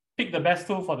say, pick the best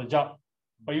tool for the job.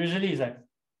 But usually it's like,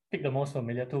 pick the most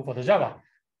familiar tool for the job.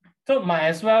 So might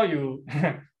as well you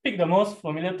pick the most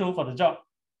familiar tool for the job.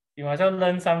 You might as well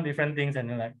learn some different things and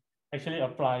then like actually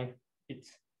apply it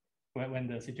when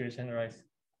the situation arises.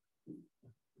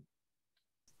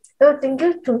 So thank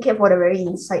you, Choon Keat, for the very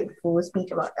insightful speech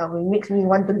about Elm. It makes me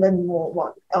want to learn more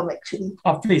about Elm actually.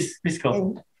 Oh, please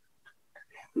go.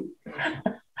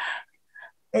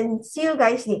 And see you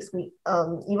guys next week.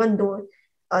 Even though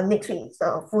next week is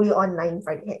a fully online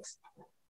Friday Hacks.